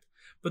contract,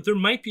 but there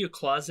might be a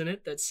clause in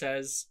it that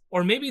says,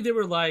 or maybe they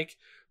were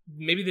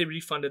maybe they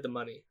refunded the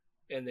money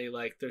and they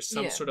like there's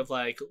some sort of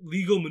like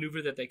legal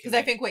maneuver that they can. Because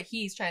I think what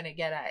he's trying to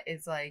get at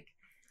is like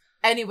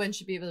anyone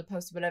should be able to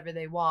post whatever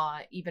they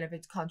want, even if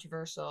it's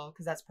controversial,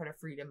 because that's part of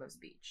freedom of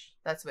speech.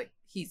 That's what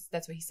he's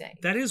saying.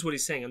 That is what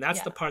he's saying, and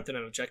that's the part that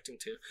I'm objecting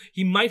to.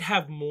 He might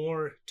have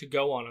more to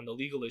go on the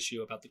legal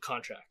issue about the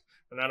contract,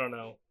 and I don't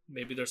know.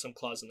 Maybe there's some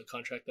clause in the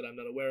contract that I'm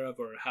not aware of,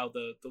 or how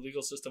the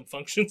legal system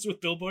functions with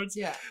billboards.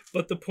 Yeah.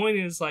 But the point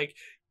is, like,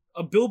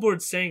 a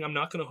billboard saying I'm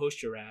not going to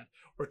host your ad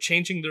or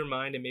changing their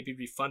mind and maybe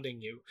refunding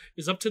you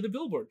is up to the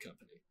billboard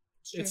company.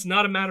 It's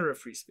not a matter of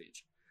free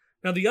speech.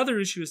 Now, the other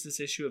issue is this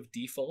issue of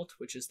default,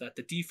 which is that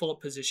the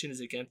default position is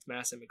against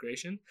mass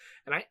immigration.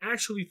 And I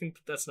actually think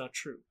that that's not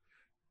true.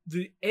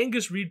 The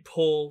Angus Reid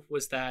poll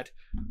was that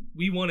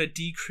we want to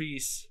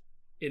decrease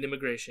in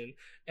immigration.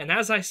 And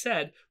as I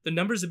said, the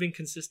numbers have been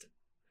consistent.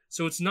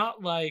 So it's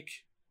not like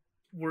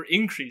we're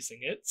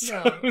increasing it.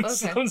 So in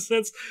some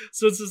sense,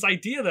 so it's this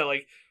idea that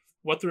like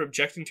what they're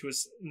objecting to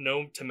is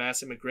no to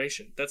mass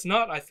immigration. That's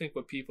not, I think,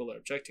 what people are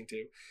objecting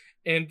to.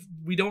 And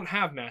we don't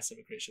have mass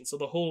immigration. So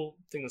the whole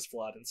thing is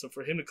flawed. And so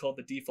for him to call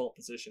it the default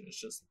position is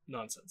just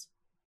nonsense.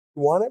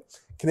 You want it?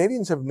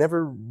 Canadians have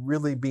never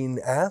really been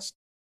asked.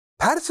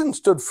 Pattison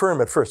stood firm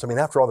at first. I mean,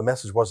 after all, the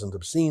message wasn't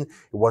obscene.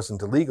 It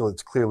wasn't illegal.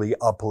 It's clearly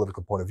a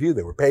political point of view.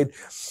 They were paid.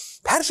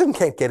 Pattison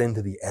can't get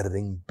into the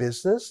editing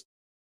business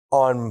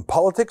on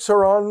politics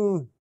or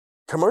on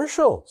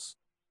commercials.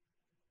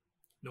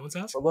 No one's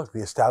asking. But look, the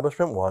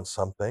establishment wants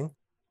something.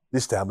 The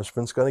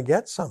establishment's going to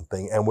get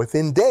something. And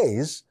within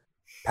days,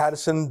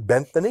 Pattison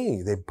bent the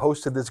knee. They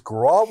posted this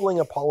groveling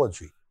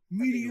apology.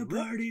 Media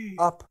party.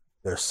 Up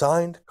their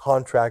signed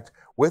contract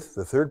with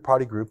the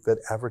third-party group that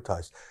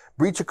advertised.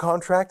 Breach of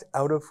contract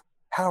out of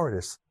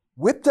cowardice.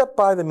 Whipped up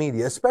by the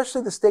media,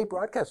 especially the state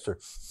broadcaster.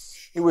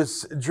 It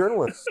was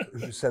journalists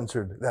who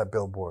censored that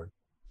billboard.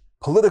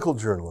 Political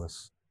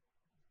journalists.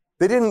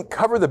 They didn't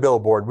cover the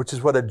billboard, which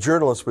is what a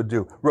journalist would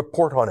do.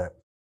 Report on it.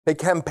 They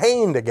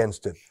campaigned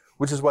against it,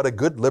 which is what a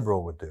good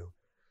liberal would do.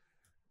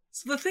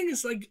 So the thing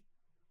is, like,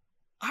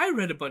 I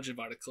read a bunch of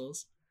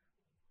articles,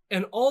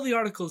 and all the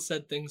articles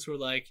said things were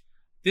like,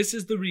 this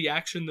is the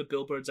reaction the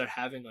billboards are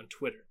having on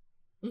Twitter.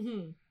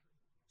 Mm-hmm.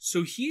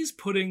 So he's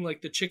putting,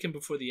 like, the chicken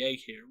before the egg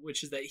here,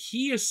 which is that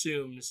he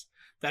assumes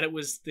that it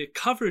was the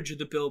coverage of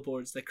the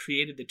billboards that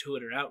created the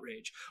Twitter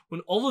outrage,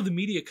 when all of the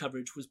media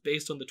coverage was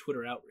based on the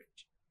Twitter outrage.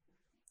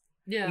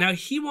 Yeah. Now,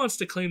 he wants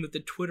to claim that the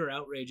Twitter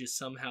outrage is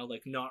somehow,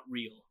 like, not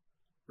real,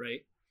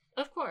 right?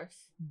 Of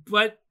course.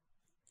 But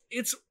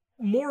it's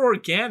more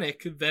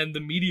organic than the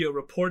media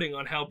reporting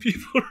on how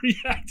people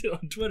reacted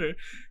on Twitter.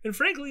 And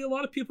frankly, a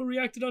lot of people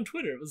reacted on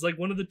Twitter. It was like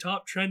one of the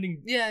top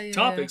trending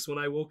topics when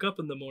I woke up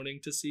in the morning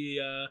to see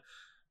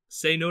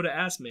Say No to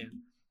Ass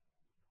Man.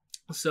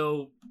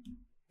 So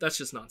that's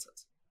just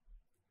nonsense.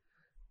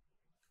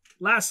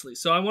 Lastly,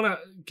 so I want to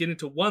get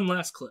into one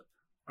last clip,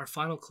 our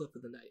final clip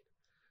of the night,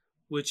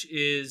 which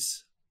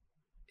is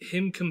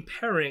him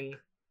comparing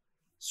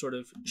sort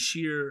of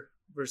Scheer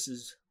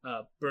versus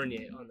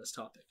Bernier on this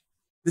topic.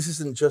 This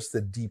isn't just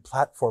the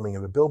deplatforming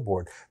of a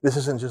billboard. This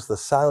isn't just the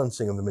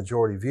silencing of the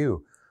majority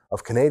view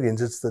of Canadians.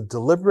 It's the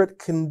deliberate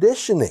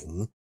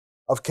conditioning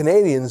of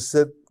Canadians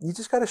that you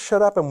just got to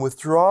shut up and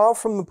withdraw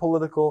from the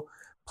political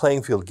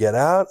playing field. Get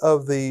out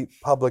of the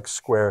public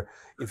square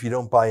if you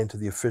don't buy into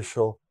the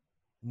official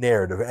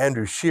narrative.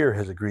 Andrew Scheer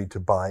has agreed to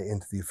buy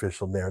into the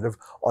official narrative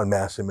on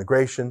mass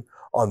immigration,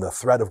 on the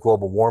threat of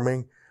global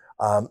warming,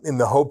 in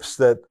the hopes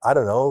that, I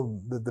don't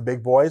know, the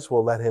big boys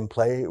will let him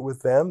play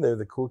with them. They're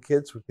the cool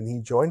kids. Can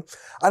he join?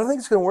 I don't think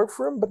it's going to work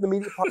for him, but the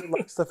media party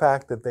likes the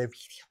fact that they've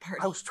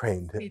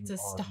house-trained him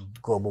on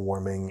global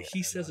warming.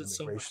 He says it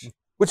so much.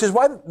 Which is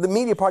why the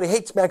media party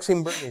hates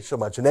Maxime Bernier so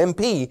much, an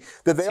MP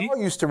that they all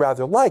used to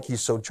rather like.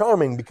 He's so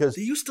charming because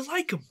they used to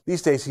like him.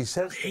 These days he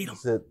says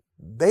that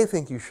they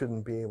think you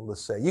shouldn't be able to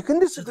say. You can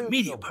disagree with the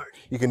media party.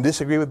 You can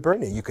disagree with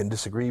Bernier. You can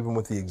disagree even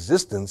with the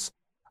existence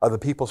of the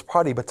People's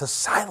Party, but to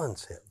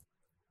silence him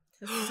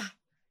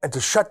and to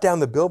shut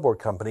down the billboard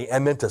company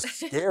and then to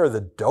scare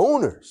the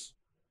donors.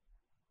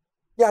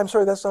 Yeah, I'm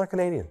sorry, that's not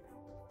Canadian.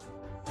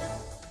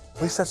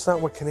 At least that's not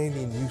what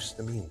Canadian used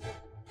to mean.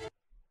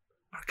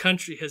 Our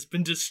country has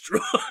been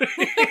destroyed.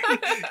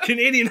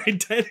 Canadian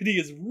identity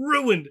is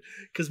ruined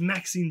because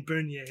Maxime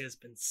Bernier has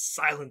been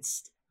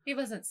silenced. He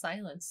wasn't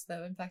silenced,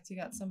 though. In fact, he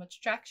got so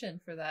much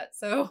traction for that.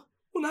 So,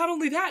 well, not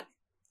only that,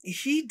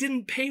 he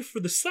didn't pay for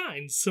the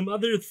signs. Some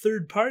other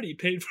third party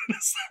paid for the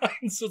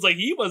signs. So it's like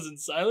he wasn't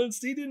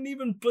silenced. He didn't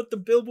even put the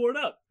billboard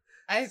up.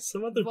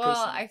 Some other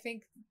person. I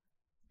think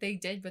they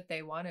did what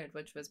they wanted,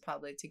 which was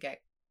probably to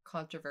get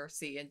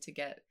controversy and to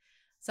get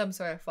some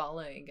sort of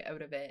following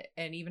out of it.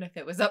 And even if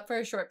it was up for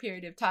a short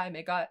period of time,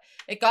 it got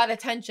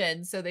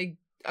attention. So they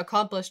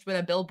accomplished what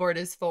a billboard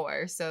is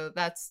for. So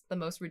that's the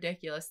most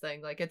ridiculous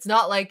thing. Like, it's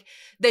not like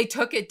they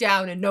took it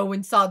down and no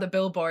one saw the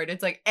billboard.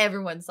 It's like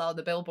everyone saw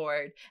the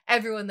billboard.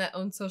 Everyone that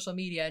owns social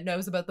media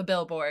knows about the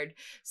billboard.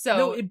 So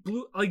no, it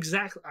blew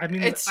exactly. I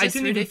mean, I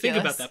didn't even think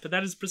about that, but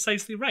that is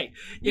precisely right.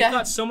 It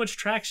got so much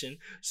traction.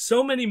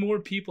 So many more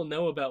people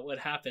know about what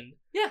happened.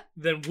 Yeah.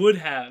 Than would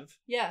have.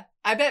 Yeah.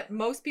 I bet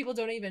most people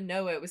don't even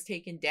know it was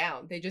taken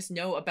down. They just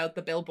know about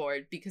the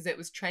billboard because it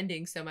was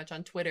trending so much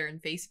on Twitter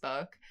and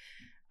Facebook.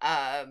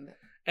 And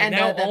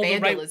now the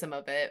vandalism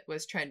of it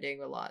was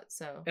trending a lot.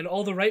 So, and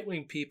all the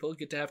right-wing people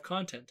get to have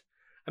content.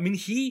 I mean,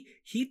 he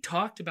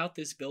talked about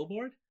this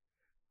billboard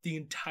the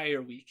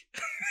entire week.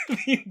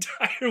 The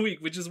entire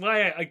week, which is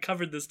why I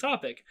covered this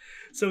topic.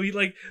 So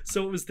it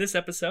was this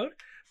episode.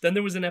 Then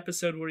there was an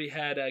episode where he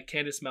had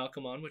Candace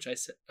Malcolm on, which I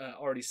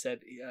already said.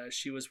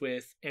 She was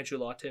with Andrew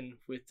Lawton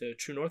with the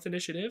True North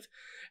Initiative,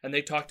 and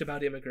they talked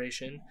about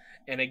immigration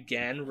and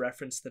again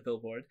referenced the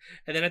billboard.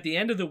 And then at the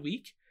end of the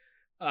week,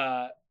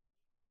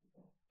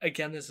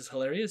 again, this is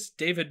hilarious,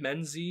 David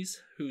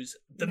Menzies, who's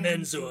the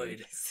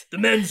Menzoid. The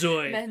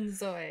Menzoid.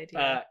 Menzoid.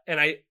 Yeah.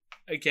 And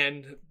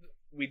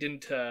we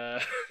didn't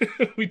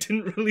we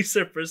didn't release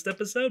our first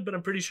episode, but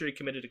I'm pretty sure he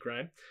committed a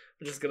crime.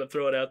 I'm just going to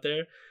throw it out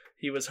there.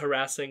 He was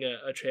harassing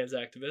a trans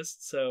activist.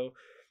 So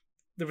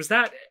there was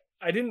that.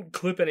 I didn't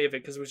clip any of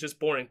it because it was just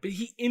boring. But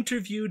he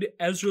interviewed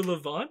Ezra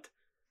Levant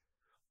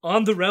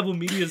on the Rebel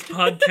Media's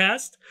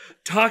podcast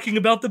talking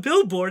about the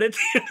billboard at the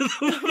end of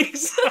the week.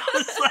 So I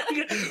was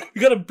like,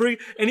 we got to bring...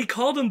 And he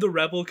called him the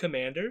Rebel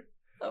Commander,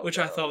 which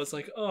I thought was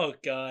like, oh,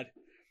 God.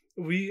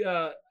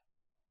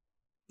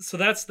 So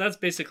that's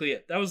basically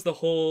it. That was the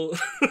whole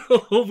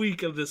whole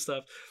week of this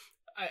stuff.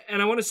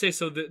 And I want to say,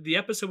 so the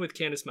episode with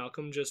Candace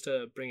Malcolm, just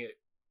to bring it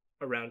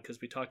around because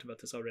we talked about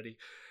this already,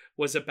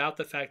 was about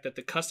the fact that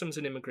the Customs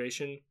and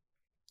Immigration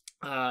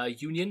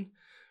Union,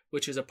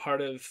 which is a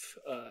part of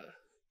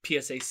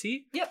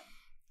PSAC,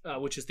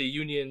 which is the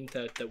union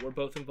that we're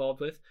both involved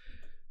with,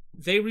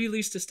 they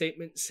released a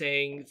statement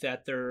saying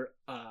that they're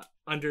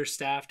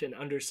understaffed and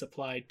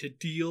undersupplied to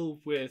deal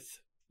with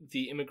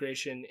the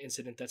immigration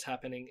incident that's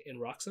happening in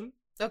Roxham,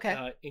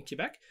 in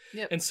Quebec.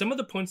 Yep. And some of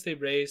the points they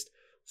raised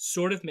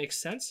sort of make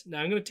sense. Now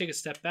I'm going to take a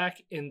step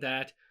back in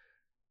that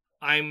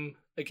I'm,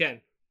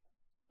 again,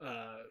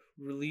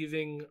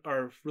 releasing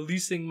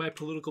my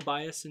political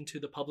bias into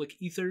the public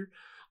ether.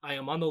 I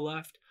am on the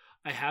left.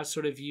 I have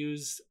sort of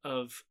views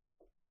of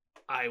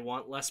I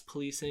want less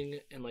policing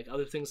and like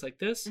other things like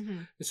this. Mm-hmm.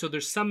 And so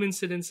there's some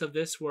incidents of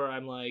this where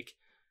I'm like,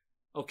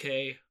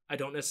 okay, I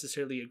don't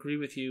necessarily agree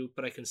with you,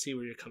 but I can see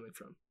where you're coming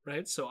from,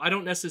 right? So I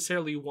don't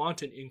necessarily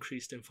want an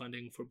increase in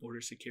funding for border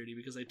security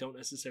because I don't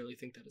necessarily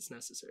think that it's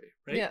necessary,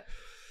 right? Yeah.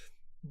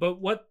 But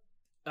what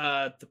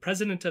the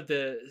president of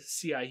the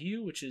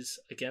CIU, which is,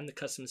 again, the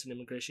Customs and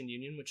Immigration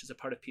Union, which is a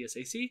part of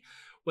PSAC,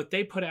 what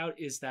they put out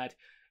is that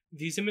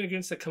these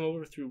immigrants that come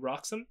over through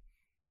Roxham,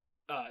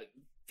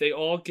 they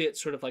all get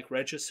sort of like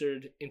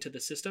registered into the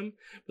system.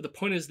 But the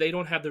point is they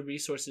don't have the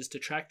resources to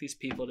track these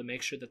people to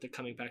make sure that they're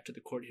coming back to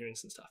the court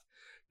hearings and stuff.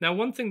 Now,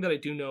 one thing that I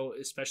do know,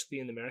 especially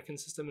in the American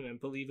system, and I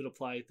believe it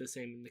applies the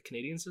same in the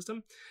Canadian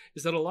system,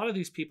 is that a lot of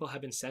these people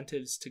have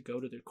incentives to go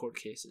to their court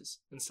cases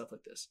and stuff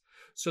like this.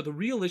 So the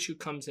real issue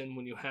comes in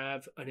when you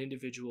have an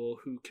individual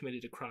who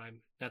committed a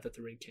crime now that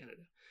they're in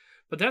Canada.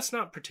 But that's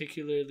not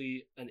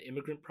particularly an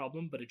immigrant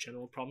problem, but a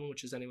general problem,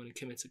 which is anyone who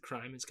commits a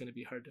crime is going to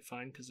be hard to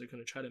find because they're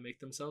going to try to make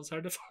themselves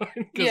hard to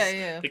find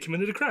because they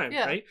committed a crime,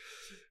 right?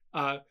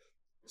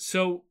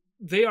 So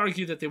they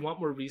argue that they want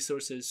more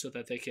resources so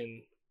that they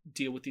can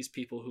deal with these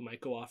people who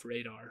might go off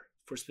radar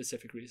for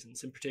specific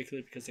reasons, in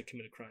particular because they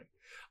commit a crime.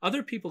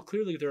 Other people,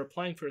 clearly, they're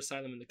applying for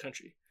asylum in the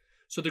country.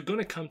 So they're going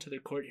to come to their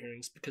court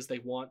hearings because they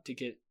want to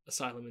get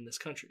asylum in this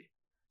country.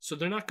 So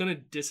they're not going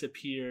to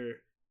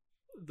disappear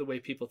the way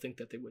people think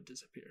that they would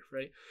disappear,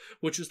 right?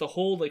 Which is the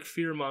whole like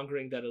fear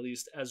mongering that at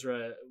least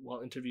Ezra,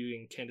 while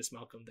interviewing Candace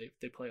Malcolm,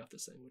 they play off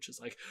this thing, which is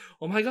like,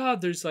 oh my God,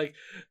 there's like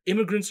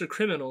immigrants are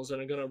criminals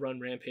and are going to run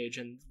rampage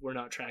and we're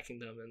not tracking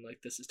them and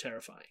like this is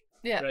terrifying,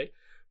 right?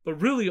 But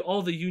really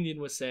all the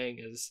union was saying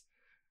is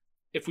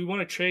if we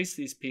want to trace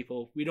these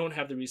people, we don't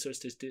have the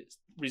resources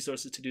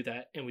to do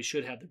that, and we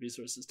should have the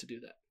resources to do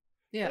that.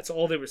 Yeah, that's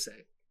all they were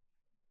saying.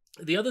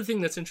 The other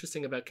thing that's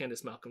interesting about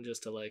Candace Malcolm,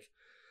 just to like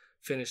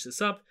finish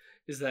this up,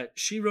 is that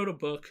she wrote a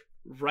book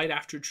right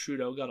after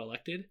Trudeau got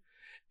elected,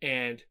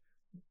 and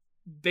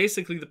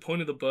basically the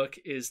point of the book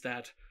is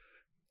that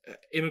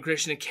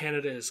immigration in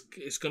Canada is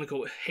going to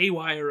go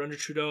haywire under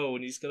Trudeau,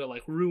 and he's going to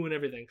like ruin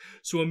everything.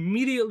 So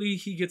immediately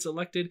he gets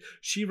elected,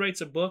 she writes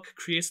a book,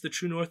 creates the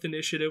True North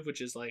Initiative, which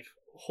is like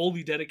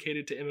wholly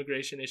dedicated to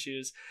immigration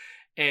issues,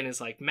 and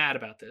is like mad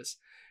about this.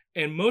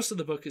 And most of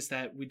the book is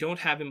that we don't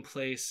have in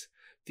place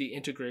the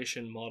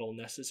integration model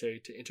necessary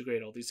to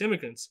integrate all these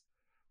immigrants,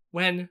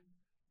 when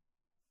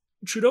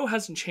Trudeau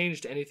hasn't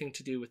changed anything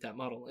to do with that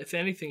model. If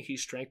anything, he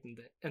strengthened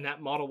it. And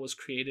that model was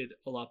created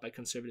a lot by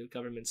conservative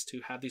governments to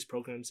have these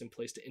programs in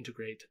place to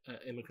integrate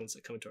immigrants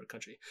that come into our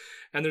country.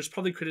 And there's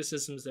probably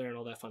criticisms there and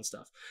all that fun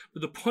stuff.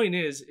 But the point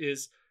is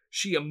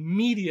she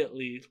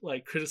immediately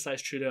like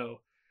criticized Trudeau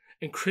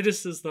and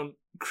criticized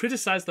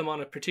them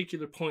on a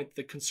particular point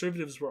that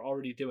conservatives were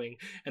already doing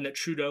and that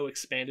Trudeau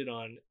expanded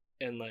on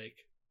and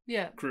like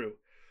grew.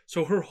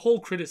 So her whole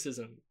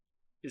criticism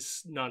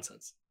is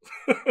nonsense.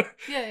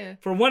 Yeah.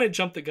 For one, it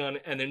jumped the gun,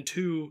 and then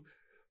two,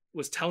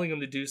 was telling them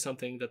to do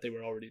something that they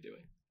were already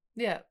doing.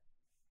 Yeah.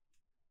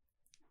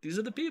 These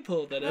are the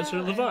people that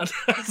Ezra Levant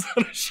has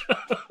on a show.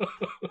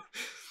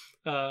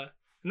 And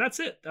that's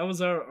it. That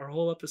was our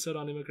whole episode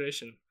on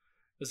immigration.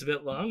 It was a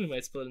bit long. We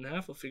might split it in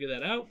half. We'll figure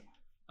that out.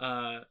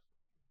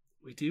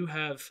 We do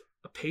have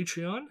a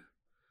Patreon.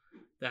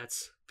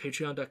 That's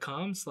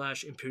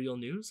patreon.com/Imperial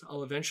News.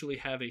 I'll eventually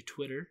have a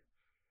Twitter.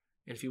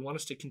 And if you want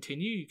us to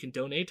continue, you can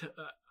donate.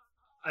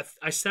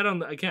 I said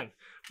again,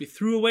 we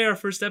threw away our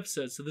first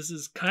episode. So this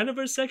is kind of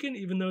our second,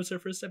 even though it's our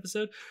first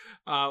episode.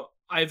 I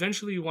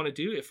eventually want to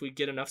do, if we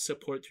get enough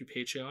support through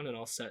Patreon and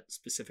I'll set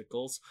specific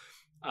goals,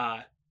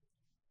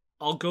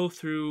 I'll go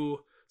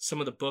through some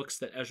of the books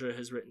that Ezra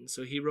has written.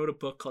 So he wrote a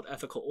book called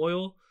Ethical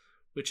Oil,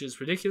 which is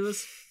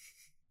ridiculous.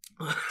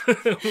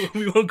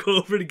 We won't go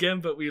over it again,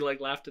 but we like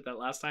laughed at that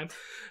last time.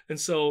 And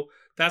so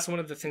that's one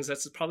of the things,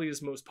 that's probably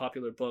his most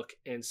popular book.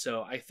 And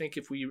so I think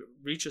if we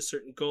reach a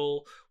certain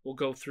goal, we'll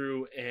go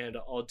through and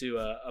I'll do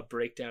a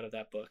breakdown of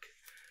that book.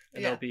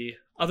 And there'll be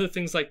other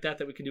things like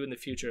that we can do in the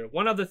future.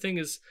 One other thing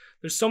is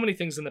there's so many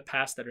things in the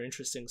past that are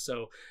interesting.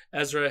 So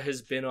Ezra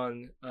has been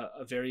on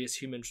various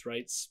human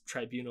rights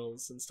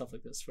tribunals and stuff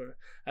like this. For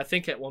I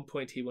think at one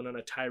point he went on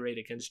a tirade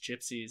against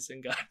gypsies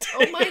and got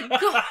Oh my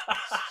god,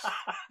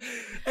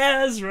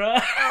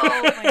 Ezra.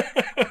 Oh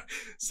my.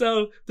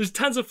 So there's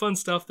tons of fun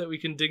stuff that we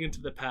can dig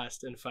into the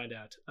past and find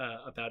out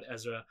about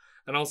Ezra,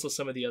 and also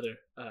some of the other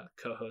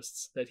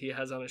co-hosts that he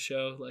has on a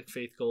show, like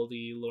Faith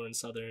Goldie, Lauren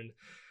Southern,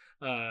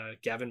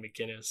 Gavin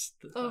McGinnis,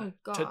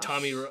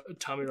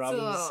 Tommy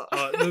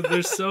Robbins.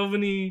 There's so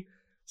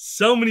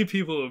many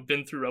people who have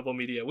been through Rebel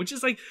Media, which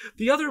is like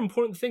the other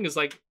important thing is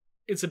like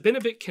it's been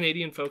a bit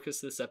Canadian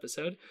focused this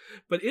episode,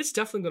 but it's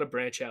definitely going to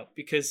branch out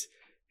because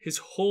his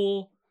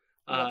whole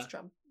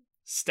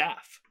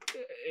staff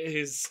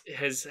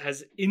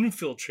has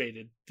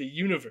infiltrated the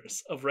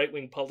universe of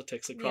right-wing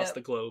politics across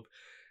the globe,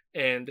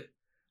 and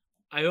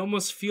I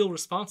almost feel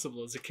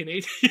responsible as a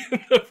Canadian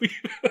that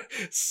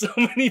so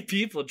many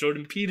people,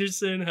 Jordan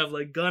Peterson, have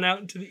like gone out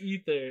into the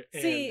ether.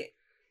 And see,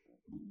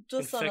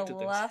 just on a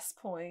last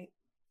point,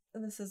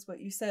 and this is what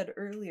you said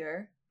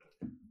earlier,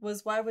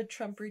 was why would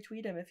Trump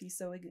retweet him if he's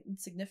so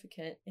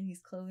insignificant? And he's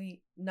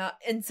clearly not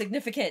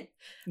insignificant.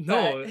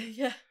 No. But,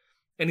 yeah.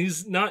 And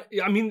he's not,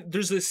 I mean,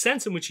 there's a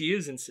sense in which he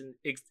is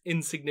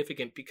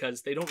insignificant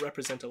because they don't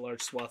represent a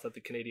large swath of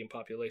the Canadian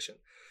population.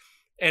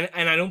 And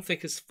I don't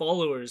think his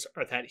followers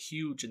are that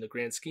huge in the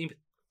grand scheme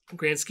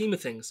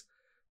of things,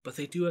 but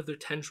they do have their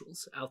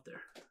tendrils out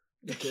there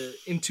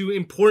into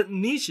important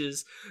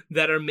niches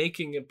that are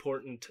making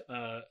important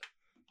and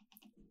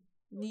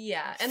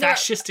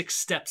fascistic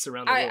steps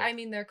around the world. I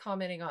mean, they're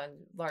commenting on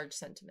large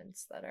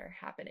sentiments that are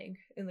happening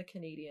in the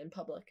Canadian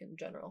public in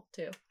general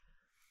too.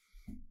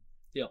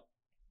 Yeah.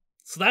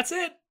 So that's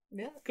it.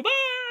 Yeah. Goodbye.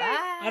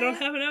 Bye. I don't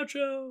have an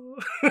outro.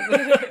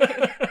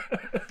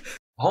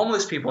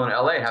 Homeless people in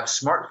LA have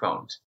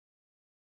smartphones.